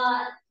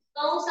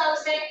કૌંસ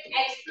આવશે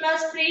x +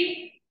 3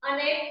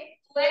 અને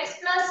 2x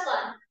 +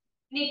 1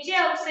 નીચે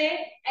આવશે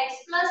x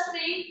 +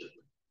 3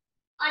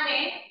 અને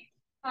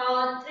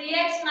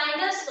 3x - 1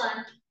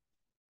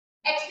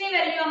 x ની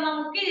વેલ્યુ આમાં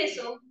મૂકી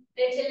દેશો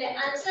એટલે છેલ્લે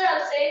આન્સર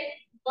આવશે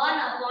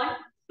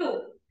 1/2.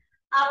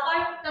 આ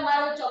પણ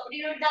તમારો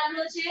ચોપડીનો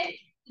દાખલો છે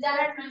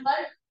ઉદાહરણ નંબર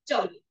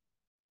 14.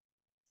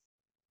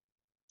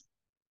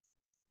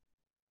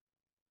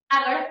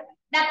 આગળ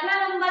દાખલા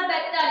નંબર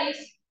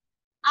 42.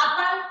 આ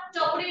પણ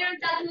ચોપડીનો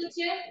દાખલો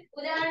છે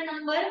ઉદાહરણ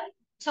નંબર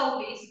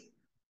 26.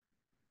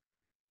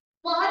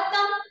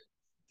 મહત્તમ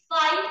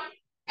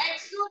 5x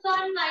નો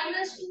ઘન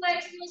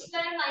 -2x નો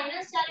સ્ક્વેર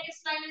 -4x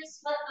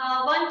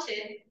 1 છે.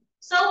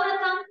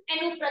 સૌપ્રથમ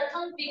એનું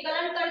પ્રથમ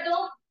વિકલન કરી દો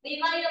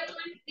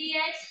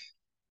dy/dx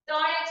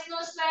 3x નો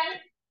સ્ક્વેર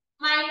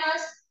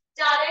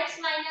 -4x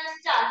 -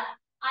 4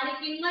 આની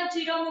કિંમત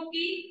 0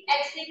 મૂકી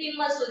x ની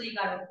કિંમત શોધી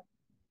કાઢો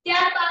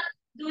ત્યારબાદ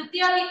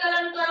દ્વિતીય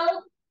વિકલન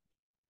કરો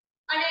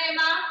અને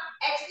એમાં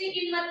x ની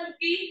કિંમત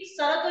મૂકી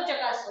શરતો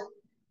ચકાસો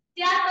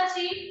ત્યાર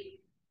પછી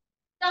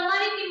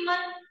તમારી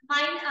કિંમત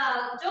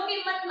જો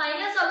કિંમત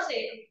માઈનસ આવશે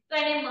તો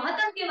એને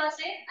મહત્તમ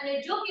કહેવાશે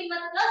અને જો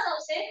કિંમત પ્લસ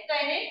આવશે તો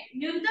એને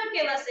ન્યૂનતમ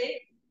કહેવાશે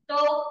તો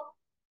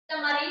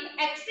તમારી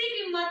x ની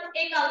કિંમત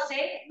એક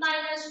આવશે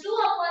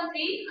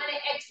 -2/3 અને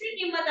x ની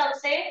કિંમત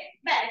આવશે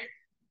 2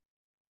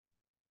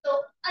 તો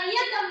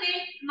અહીંયા તમને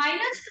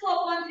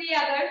 -2/3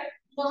 આગળ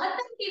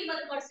મહત્તમ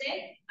કિંમત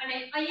મળશે અને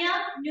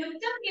અહીંયા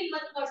ન્યૂનતમ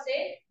કિંમત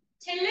મળશે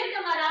છેલ્લે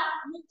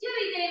તમારા મુખ્ય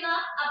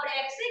વિધેયમાં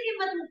આપણે x ની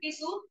કિંમત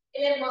મૂકીશું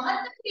એટલે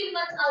મહત્તમ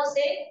કિંમત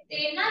આવશે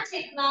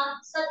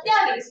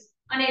 13/27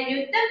 અને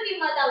ન્યૂનતમ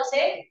કિંમત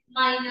આવશે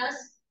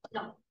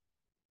 -9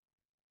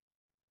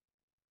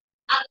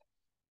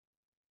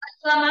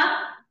 અથવામાં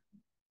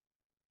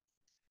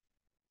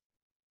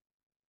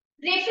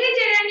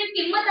રેફ્રિજરેટરની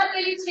કિંમત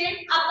આપેલી છે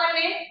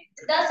આપણને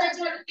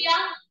 10000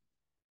 રૂપિયા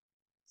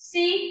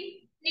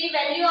સી ની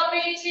વેલ્યુ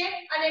આપેલી છે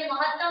અને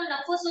મહત્તમ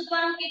નફો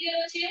શોધવાનું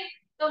કીધેલું છે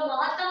તો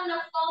મહત્તમ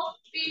નફો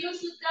P નું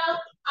સૂત્ર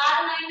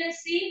R - C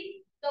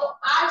તો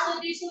R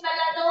શોધીશું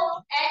પહેલા તો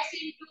x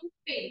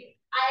 * P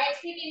આ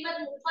x ની કિંમત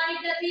મૂકવાની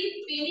નથી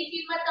P ની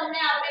કિંમત તમને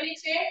આપેલી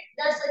છે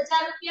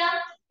 10000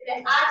 રૂપિયા એટલે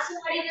R શું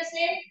મળી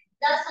જશે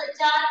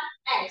 10000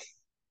 x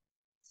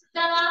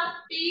સૂત્રમાં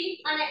P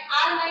અને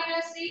R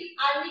 - C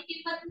R ની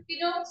કિંમત મૂકી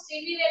દો C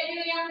ની વેલ્યુ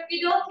અહીંયા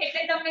મૂકી દો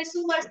એટલે તમને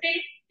શું મળશે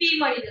P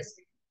મળી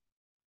જશે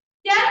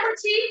ત્યાર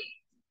પછી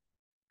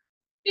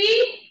P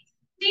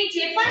ની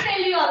જે પણ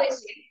વેલ્યુ આવે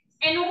છે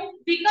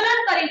એનું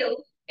વિકલન કરી દો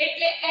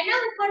એટલે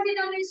એના ઉપરથી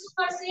તમને શું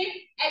મળશે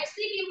x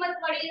ની કિંમત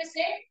મળી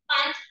જશે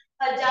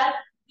 5000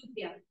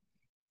 રૂપિયા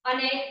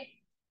અને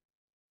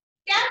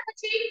ત્યાર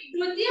પછી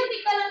દ્વિતીય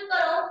વિકલન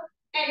કરો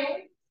એનું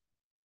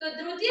તો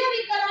દ્વિતીય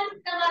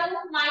વિકલન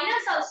તમારું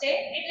માઈનસ આવશે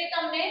એટલે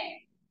તમને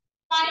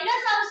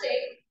માઈનસ આવશે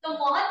તો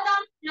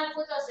મહત્તમ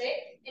નફો થશે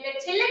એટલે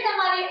છેલ્લે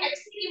તમારી x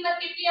ની કિંમત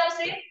કેટલી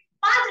આવશે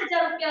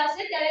 5000 રૂપિયા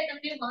હશે ત્યારે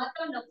તમને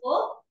મહત્તમ નફો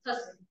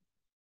થશે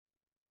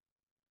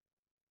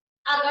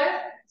આગળ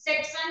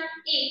સેક્શન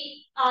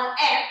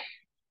F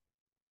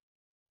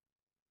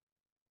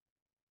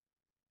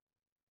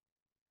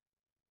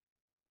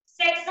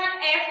સેક્શન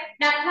F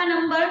દાખલા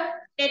નંબર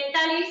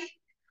 43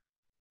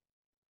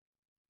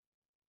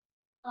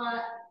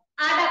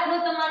 આ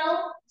દાખલો તમારો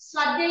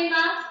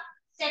સ્વાધ્યાયમાં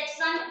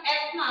સેક્શન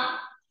F માં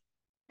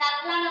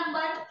દાખલા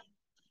નંબર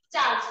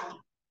 4 છે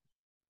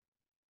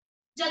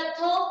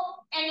જથ્થો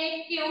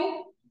એને Q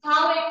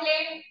ભાવ એટલે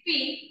P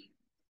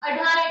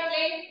 18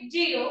 એટલે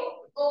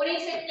 0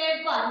 19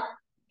 એટલે 1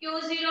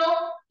 Q0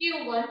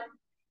 Q1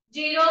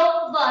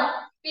 0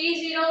 1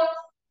 P0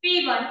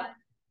 P1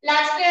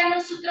 last time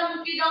નું સૂત્ર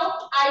મૂકી દો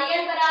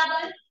IL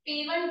બરાબર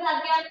P1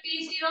 ભાગ્યા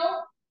P0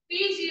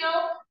 P0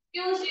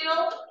 Q0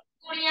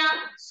 ગુણ્યા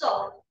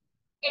 100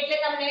 એટલે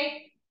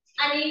તમને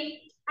આની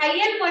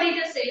IL મળી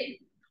જશે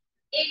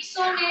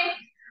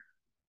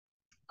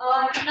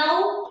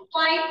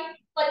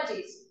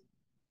 109.25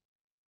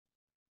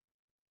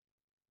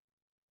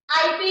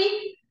 IP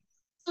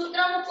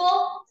સૂત્ર મૂકો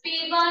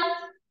P1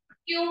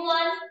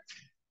 Q1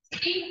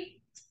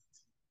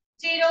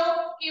 P0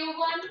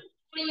 Q1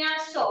 ગુણ્યા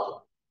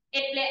 100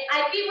 એટલે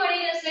IP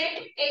મળી જશે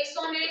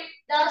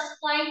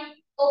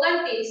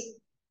 110.29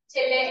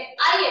 છેલ્લે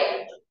IL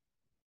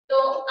તો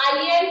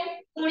IL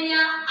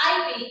ગુણ્યા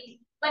IP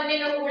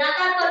બંનેનો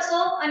ગુણાકાર કરશો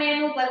અને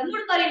એનું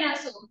વર્ગમૂળ કરી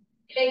નાખશો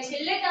એટલે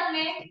છેલ્લે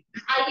તમને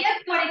IF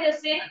મળી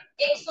જશે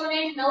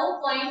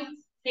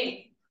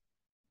 109.9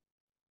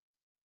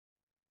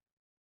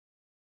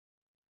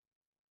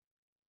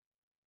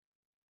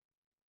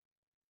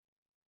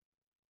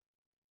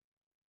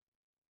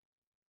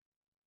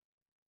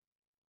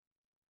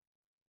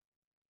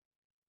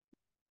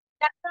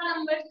 દાખલા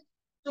નંબર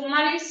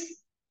 44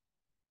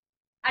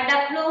 આ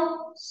દાખલો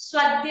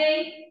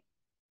સ્વાધ્યાય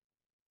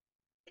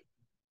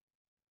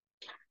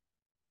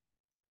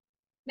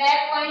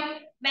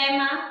 2.2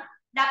 માં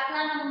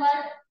દાખલા નંબર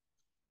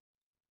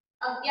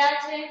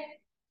 11 છે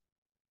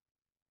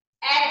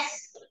x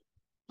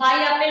y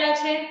આપેલા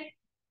છે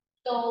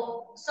તો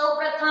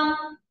સૌપ્રથમ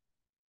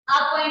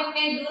આ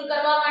પોઈન્ટને દૂર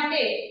કરવા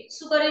માટે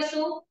શું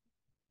કરીશું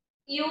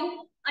u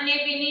અને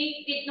v ની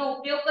રીતનો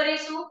ઉપયોગ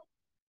કરીશું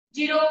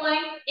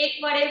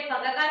 0.1 વડે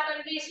ભાગાકાર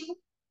કરી દઈશું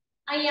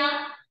અહીંયા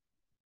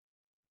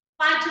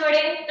 5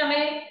 વડે તમે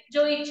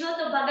જો ઈચ્છો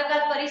તો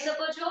ભાગાકાર કરી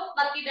શકો છો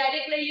બાકી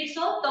ડાયરેક્ટ લઈ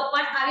લેશો તો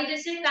પણ આવી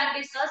જશે કારણ કે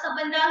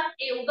સહસંબંધાંક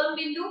એ ઉગમ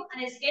બિંદુ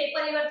અને સ્કેલ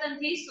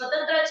પરિવર્તનથી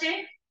સ્વતંત્ર છે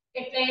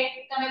એટલે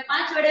તમે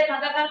 5 વડે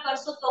ભાગાકાર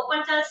કરશો તો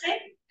પણ ચાલશે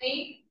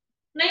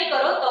નહીં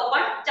કરો તો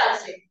પણ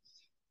ચાલશે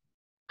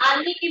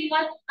r ની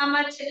કિંમત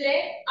આમાં છેલ્લે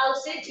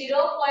આવશે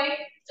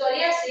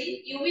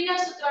 0.84 uv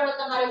ના સૂત્રનો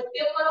તમારે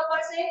ઉપયોગ કરવો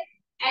પડશે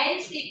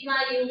n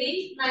sigma uv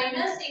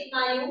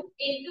sigma u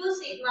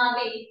sigma v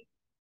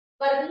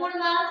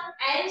વર્ગમૂળમાં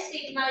n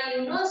સિગ્મા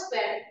u નો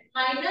સ્ક્વેર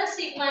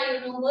સિગ્મા u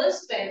નો હોલ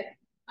સ્ક્વેર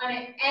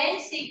અને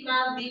n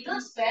સિગ્મા v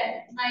નો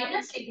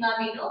સ્ક્વેર સિગ્મા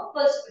v નો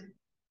હોલ સ્ક્વેર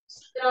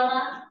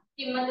સૂત્રમાં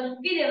કિંમત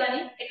મૂકી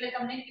દેવાની એટલે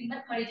તમને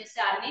કિંમત મળી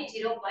જશે r ની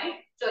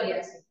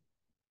 0.84.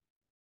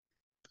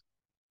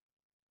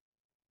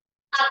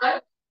 આગળ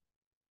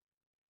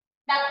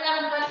દાખલા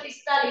નંબર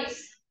 45.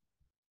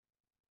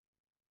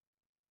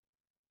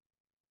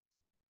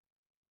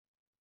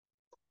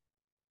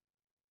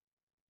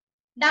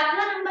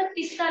 દાખલા નંબર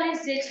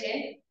 45 જે છે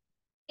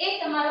એ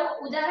તમારો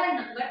ઉદાહરણ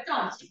નંબર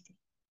 3 છે.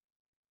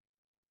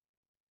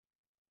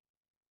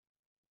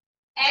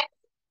 x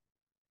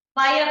y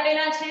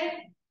આપેલા છે,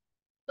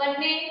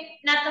 બંને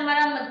ના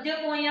તમારા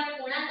મધ્યકો અહીંયા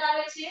પૂર્ણાંક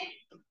આવે છે.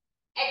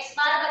 x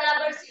બાર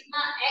બરાબર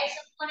સિગ્મા x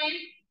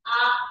એક્સપોનેન્ટ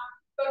આ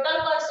ટોટલ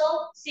કરશો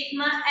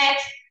સિગ્મા x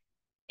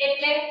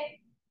એટલે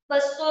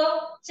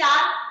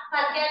 204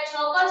 ભાગ્યા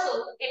 6 કરશો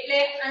એટલે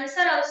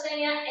આન્સર આવશે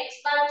અહીંયા x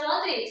બાર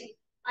 34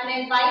 અને y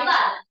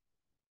બાર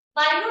y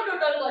નું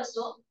ટોટલ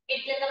કરશો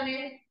એટલે તમને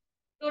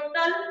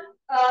ટોટલ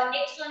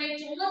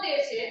 174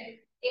 છે.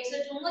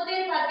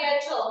 174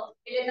 ભાગ્યા 6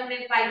 એટલે તમને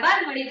y બાર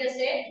મળી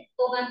જશે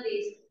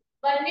 29.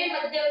 બંને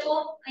મધ્યકો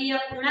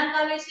અહીંયા પૂર્ણાંક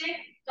આવે છે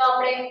તો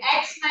આપણે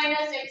x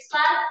x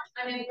બાર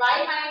અને y y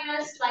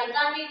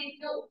બાર ની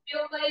રીતનો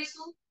ઉપયોગ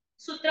કરીશું.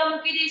 સૂત્ર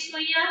મૂકી દઈશું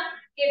અહીંયા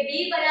કે b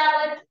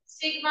બરાબર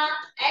સિગ્મા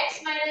x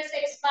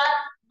x બાર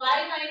y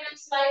y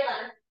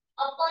બાર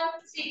અપોન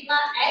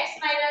સિગ્મા x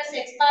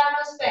x બાર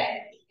નો સ્ક્વેર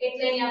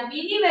એટલે અહીંયા b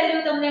ની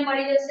વેલ્યુ તમને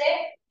મળી જશે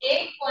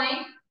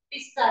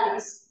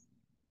 1.45.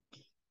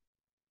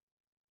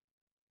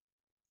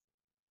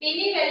 b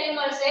ની વેલ્યુ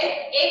મળશે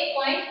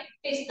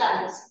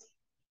 1.45.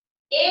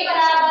 a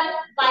બરાબર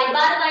y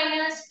બાર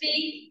માઈનસ b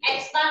x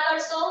બાર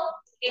કરશો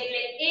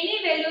એટલે a ની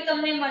વેલ્યુ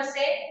તમને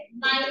મળશે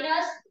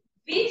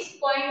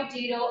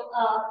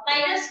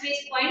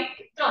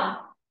 -20.3.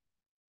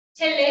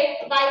 છેલ્લે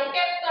y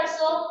કેપ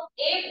કરશો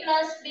a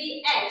b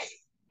x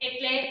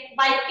એટલે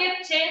y કેપ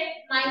છે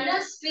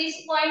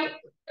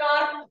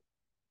 -20.3.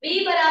 b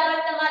બરાબર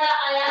તમારા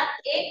આયા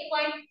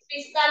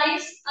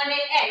 1.45 અને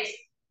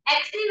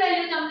x ની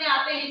વેલ્યુ તમને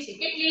આપેલી છે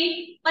કેટલી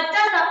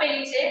 50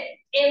 આપેલી છે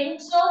એ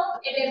મૂકશો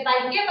એટલે y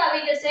કેપ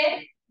આવી જશે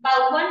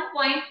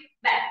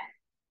 52.2.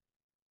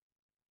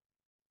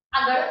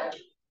 આગળ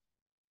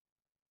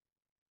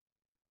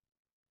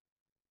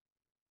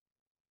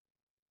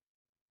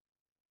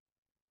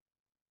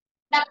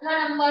દાખલા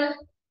નંબર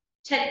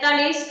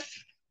 46.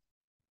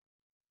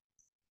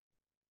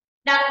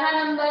 દાખલા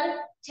નંબર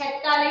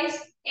 46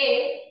 એ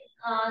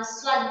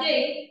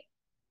સ્વાધ્યાય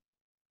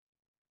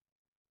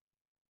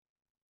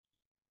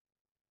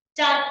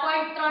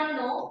 4.3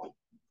 નો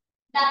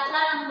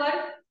દાખલા નંબર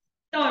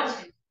 3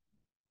 છે.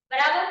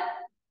 બરાબર.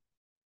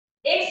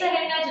 એક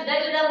શહેરના જુદા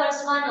જુદા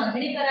વર્ષમાં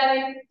નોંધણી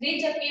કરાવેલ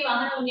દ્વિચક્રી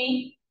વાહનોની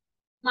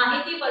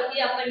માહિતી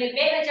પરથી આપણને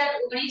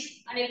 2019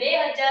 અને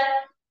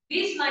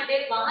 2020 માટે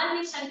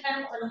વાહનની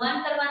સંખ્યાનું અનુમાન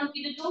કરવાનું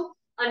કીધું હતું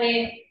અને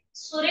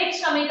સુરેખ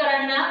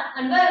સમીકરણના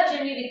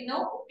અન્વયોજનની રીતનો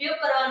ઉપયોગ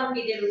કરવાનું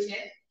કીધેલું છે.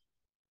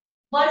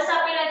 વર્ષ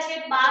આપેલા છે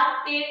 12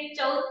 13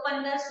 14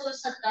 15 16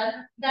 17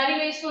 ધારી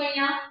લઈશું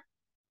અહીંયા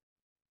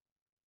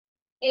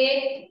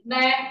 1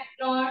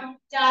 2 3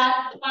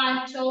 4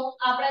 5 6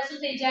 આપડા શું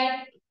થઈ જાય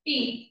t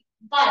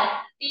y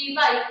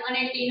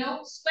અને t નો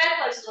સ્ક્વેર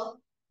કરશો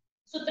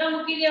સૂત્ર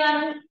મૂકી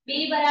દેવાનું b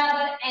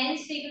બરાબર n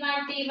sigma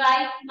ty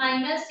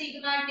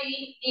sigma t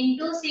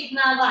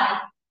sigma y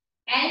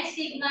n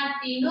sigma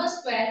t નો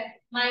સ્ક્વેર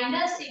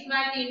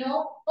સિગ્મા t નો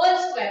હોલ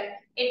સ્ક્વેર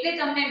એટલે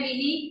તમને b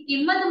ની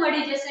કિંમત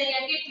મળી જશે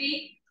અહીંયા કેટલી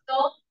તો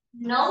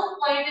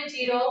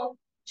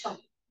 9.06.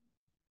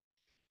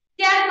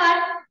 ત્યારબાદ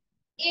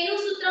a નું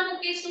સૂત્ર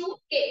મૂકીશું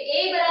કે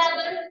a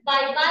બરાબર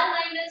y બાર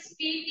માઈનસ b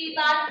t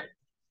બાર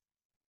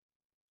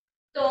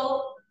તો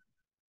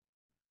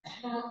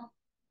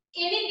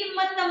એની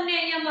કિંમત તમને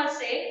અહીંયા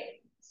મળશે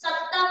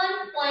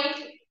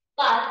 57.12.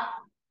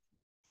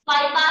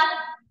 y બાર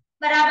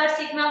બરાબર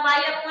સિગ્મા y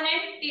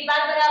એક્સપોનેન્ટ t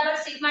બાર બરાબર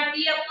સિગ્મા t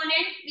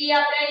એક્સપોનેન્ટ b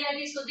આપણે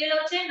અહીંયાથી શોધેલો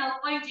છે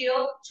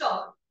 9.06.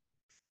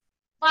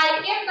 y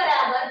કેપ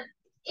બરાબર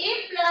a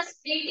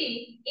dt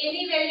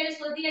એની વેલ્યુ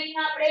શોધી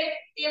અહીંયા આપણે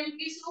તે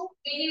મૂકીશું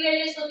એની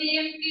વેલ્યુ શોધી એ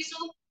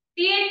મૂકીશું t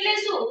એટલે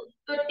શું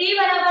તો t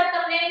બરાબર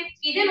તમને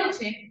કીધેલું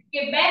છે કે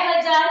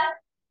 2000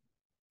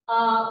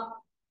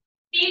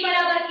 t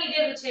બરાબર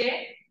કીધેલું છે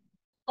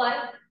પર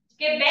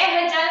કે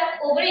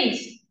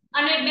 2019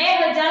 અને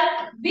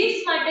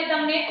 2020 માટે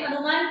તમને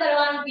અનુમાન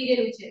કરવાનું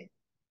કીધેલું છે.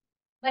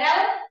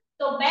 બરાબર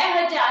તો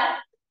 2000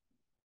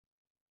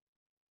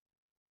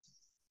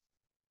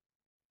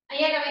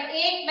 અહીંયા તમે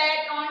 1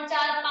 2 3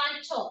 4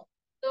 5 6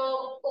 તો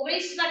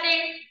 19 માટે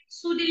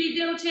સુધી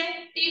લીધેલું છે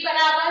t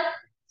બરાબર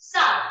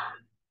 7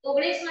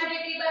 19 માટે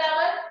t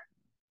બરાબર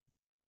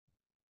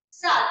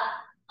 7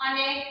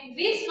 અને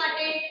 20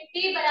 માટે t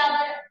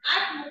બરાબર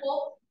 8 મૂકો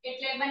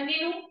એટલે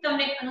બંનેનું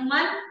તમને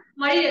અનુમાન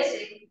મળી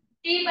જશે.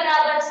 t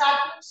બરાબર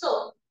 7 મૂકશો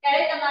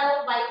ત્યારે તમારો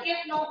y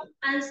કેપ નો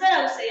આન્સર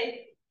આવશે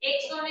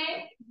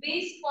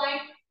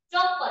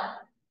 120.54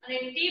 અને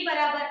t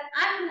બરાબર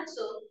 8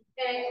 મૂકશો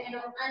ત્યારે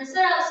એનો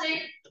આન્સર આવશે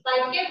y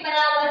કેપ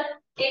બરાબર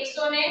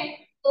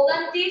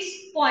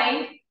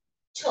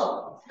 129.6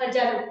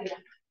 હજાર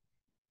રૂપિયા.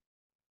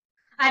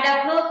 આ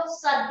દાખલો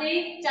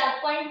સ્વાધ્યાય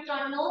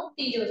 4.3 નો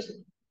ત્રીજો છે.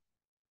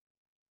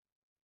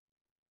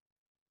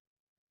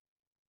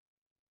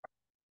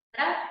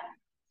 બરાબર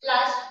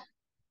લાસ્ટ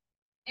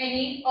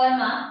એની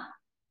ઓરમાં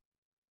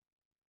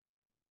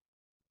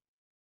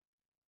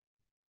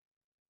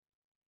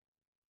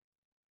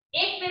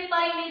એક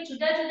વેપારીને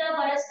જુદા જુદા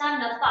વર્ષના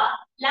નફા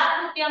લાખ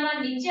રૂપિયામાં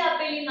નીચે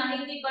આપેલી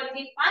માહિતી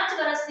પરથી 5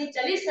 વર્ષની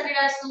ચલિત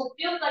સરેરાશનો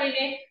ઉપયોગ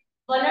કરીને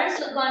વલણ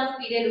શોધવાનું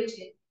કીધેલું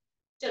છે।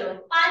 ચલો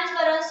 5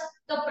 વર્ષ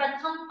તો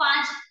પ્રથમ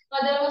 5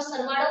 પદોનો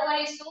સરવાળો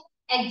કરીશું,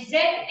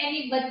 એક્ઝેક્ટ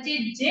એની વચ્ચે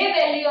જે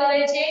વેલ્યુ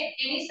આવે છે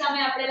એની સામે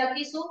આપણે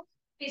લખીશું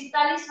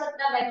 45 +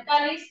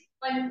 42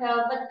 +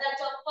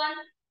 54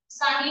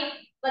 60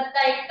 +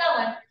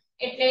 51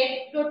 એટલે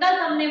ટોટલ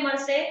તમને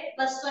મળશે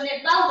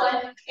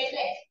 252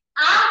 એટલે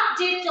આ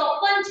જે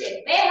 54 છે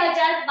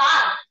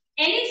 2012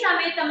 એની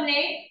સામે તમને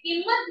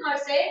કિંમત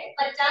મળશે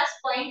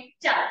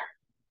 50.4।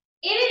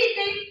 એવી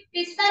રીતે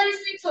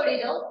 45 ને છોડી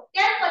દો,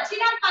 ત્યાર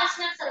પછીના 5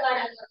 ના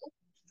સરવાળા કરો,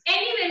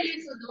 એની વેલ્યુ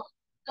શોધો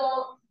તો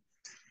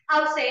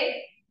આવશે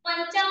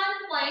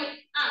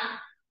 55.8,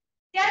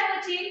 ત્યાર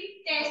પછી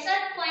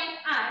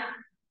 63.8,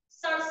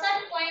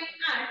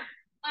 67.8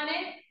 અને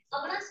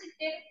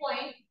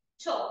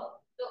 69.6।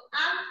 તો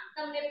આમ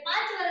તમને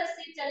 5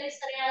 વર્ષની ચલિત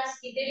સરેરાશ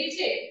કીધેલી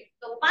છે।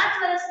 તો 5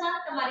 વર્ષમાં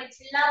તમારી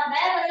છેલ્લા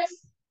 2 વર્ષ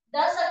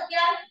 10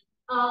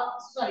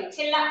 11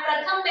 છેલ્લા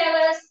પ્રથમ 2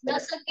 વર્ષ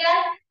 10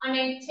 11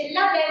 અને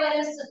છેલ્લા 2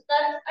 વર્ષ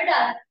 17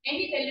 18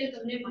 એની વેલ્યુ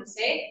તમને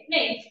મળશે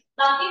નહીં।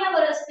 બાકીના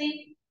વર્ષની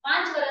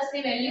 5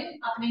 વર્ષની વેલ્યુ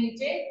આપણે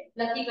નીચે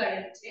લખી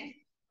કાઢેલી છે।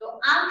 તો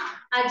આમ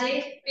આજે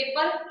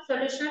પેપર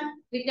સોલ્યુશન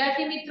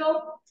વિદ્યાર્થી મિત્રો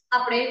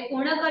આપણે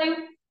પૂર્ણ કર્યું।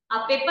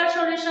 આ પેપર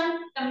સોલ્યુશન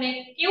તમને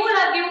કેવું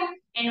લાગ્યું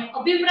એનો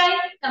અભિપ્રાય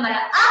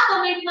તમારા આ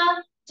કમેન્ટમાં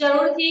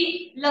જરૂરથી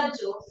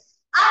લખજો।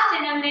 આ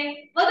ચેનલને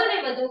વધુ ને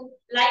વધુ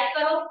લાઈક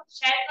કરો,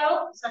 શેર કરો,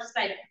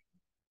 સબસ્ક્રાઇબ કરો।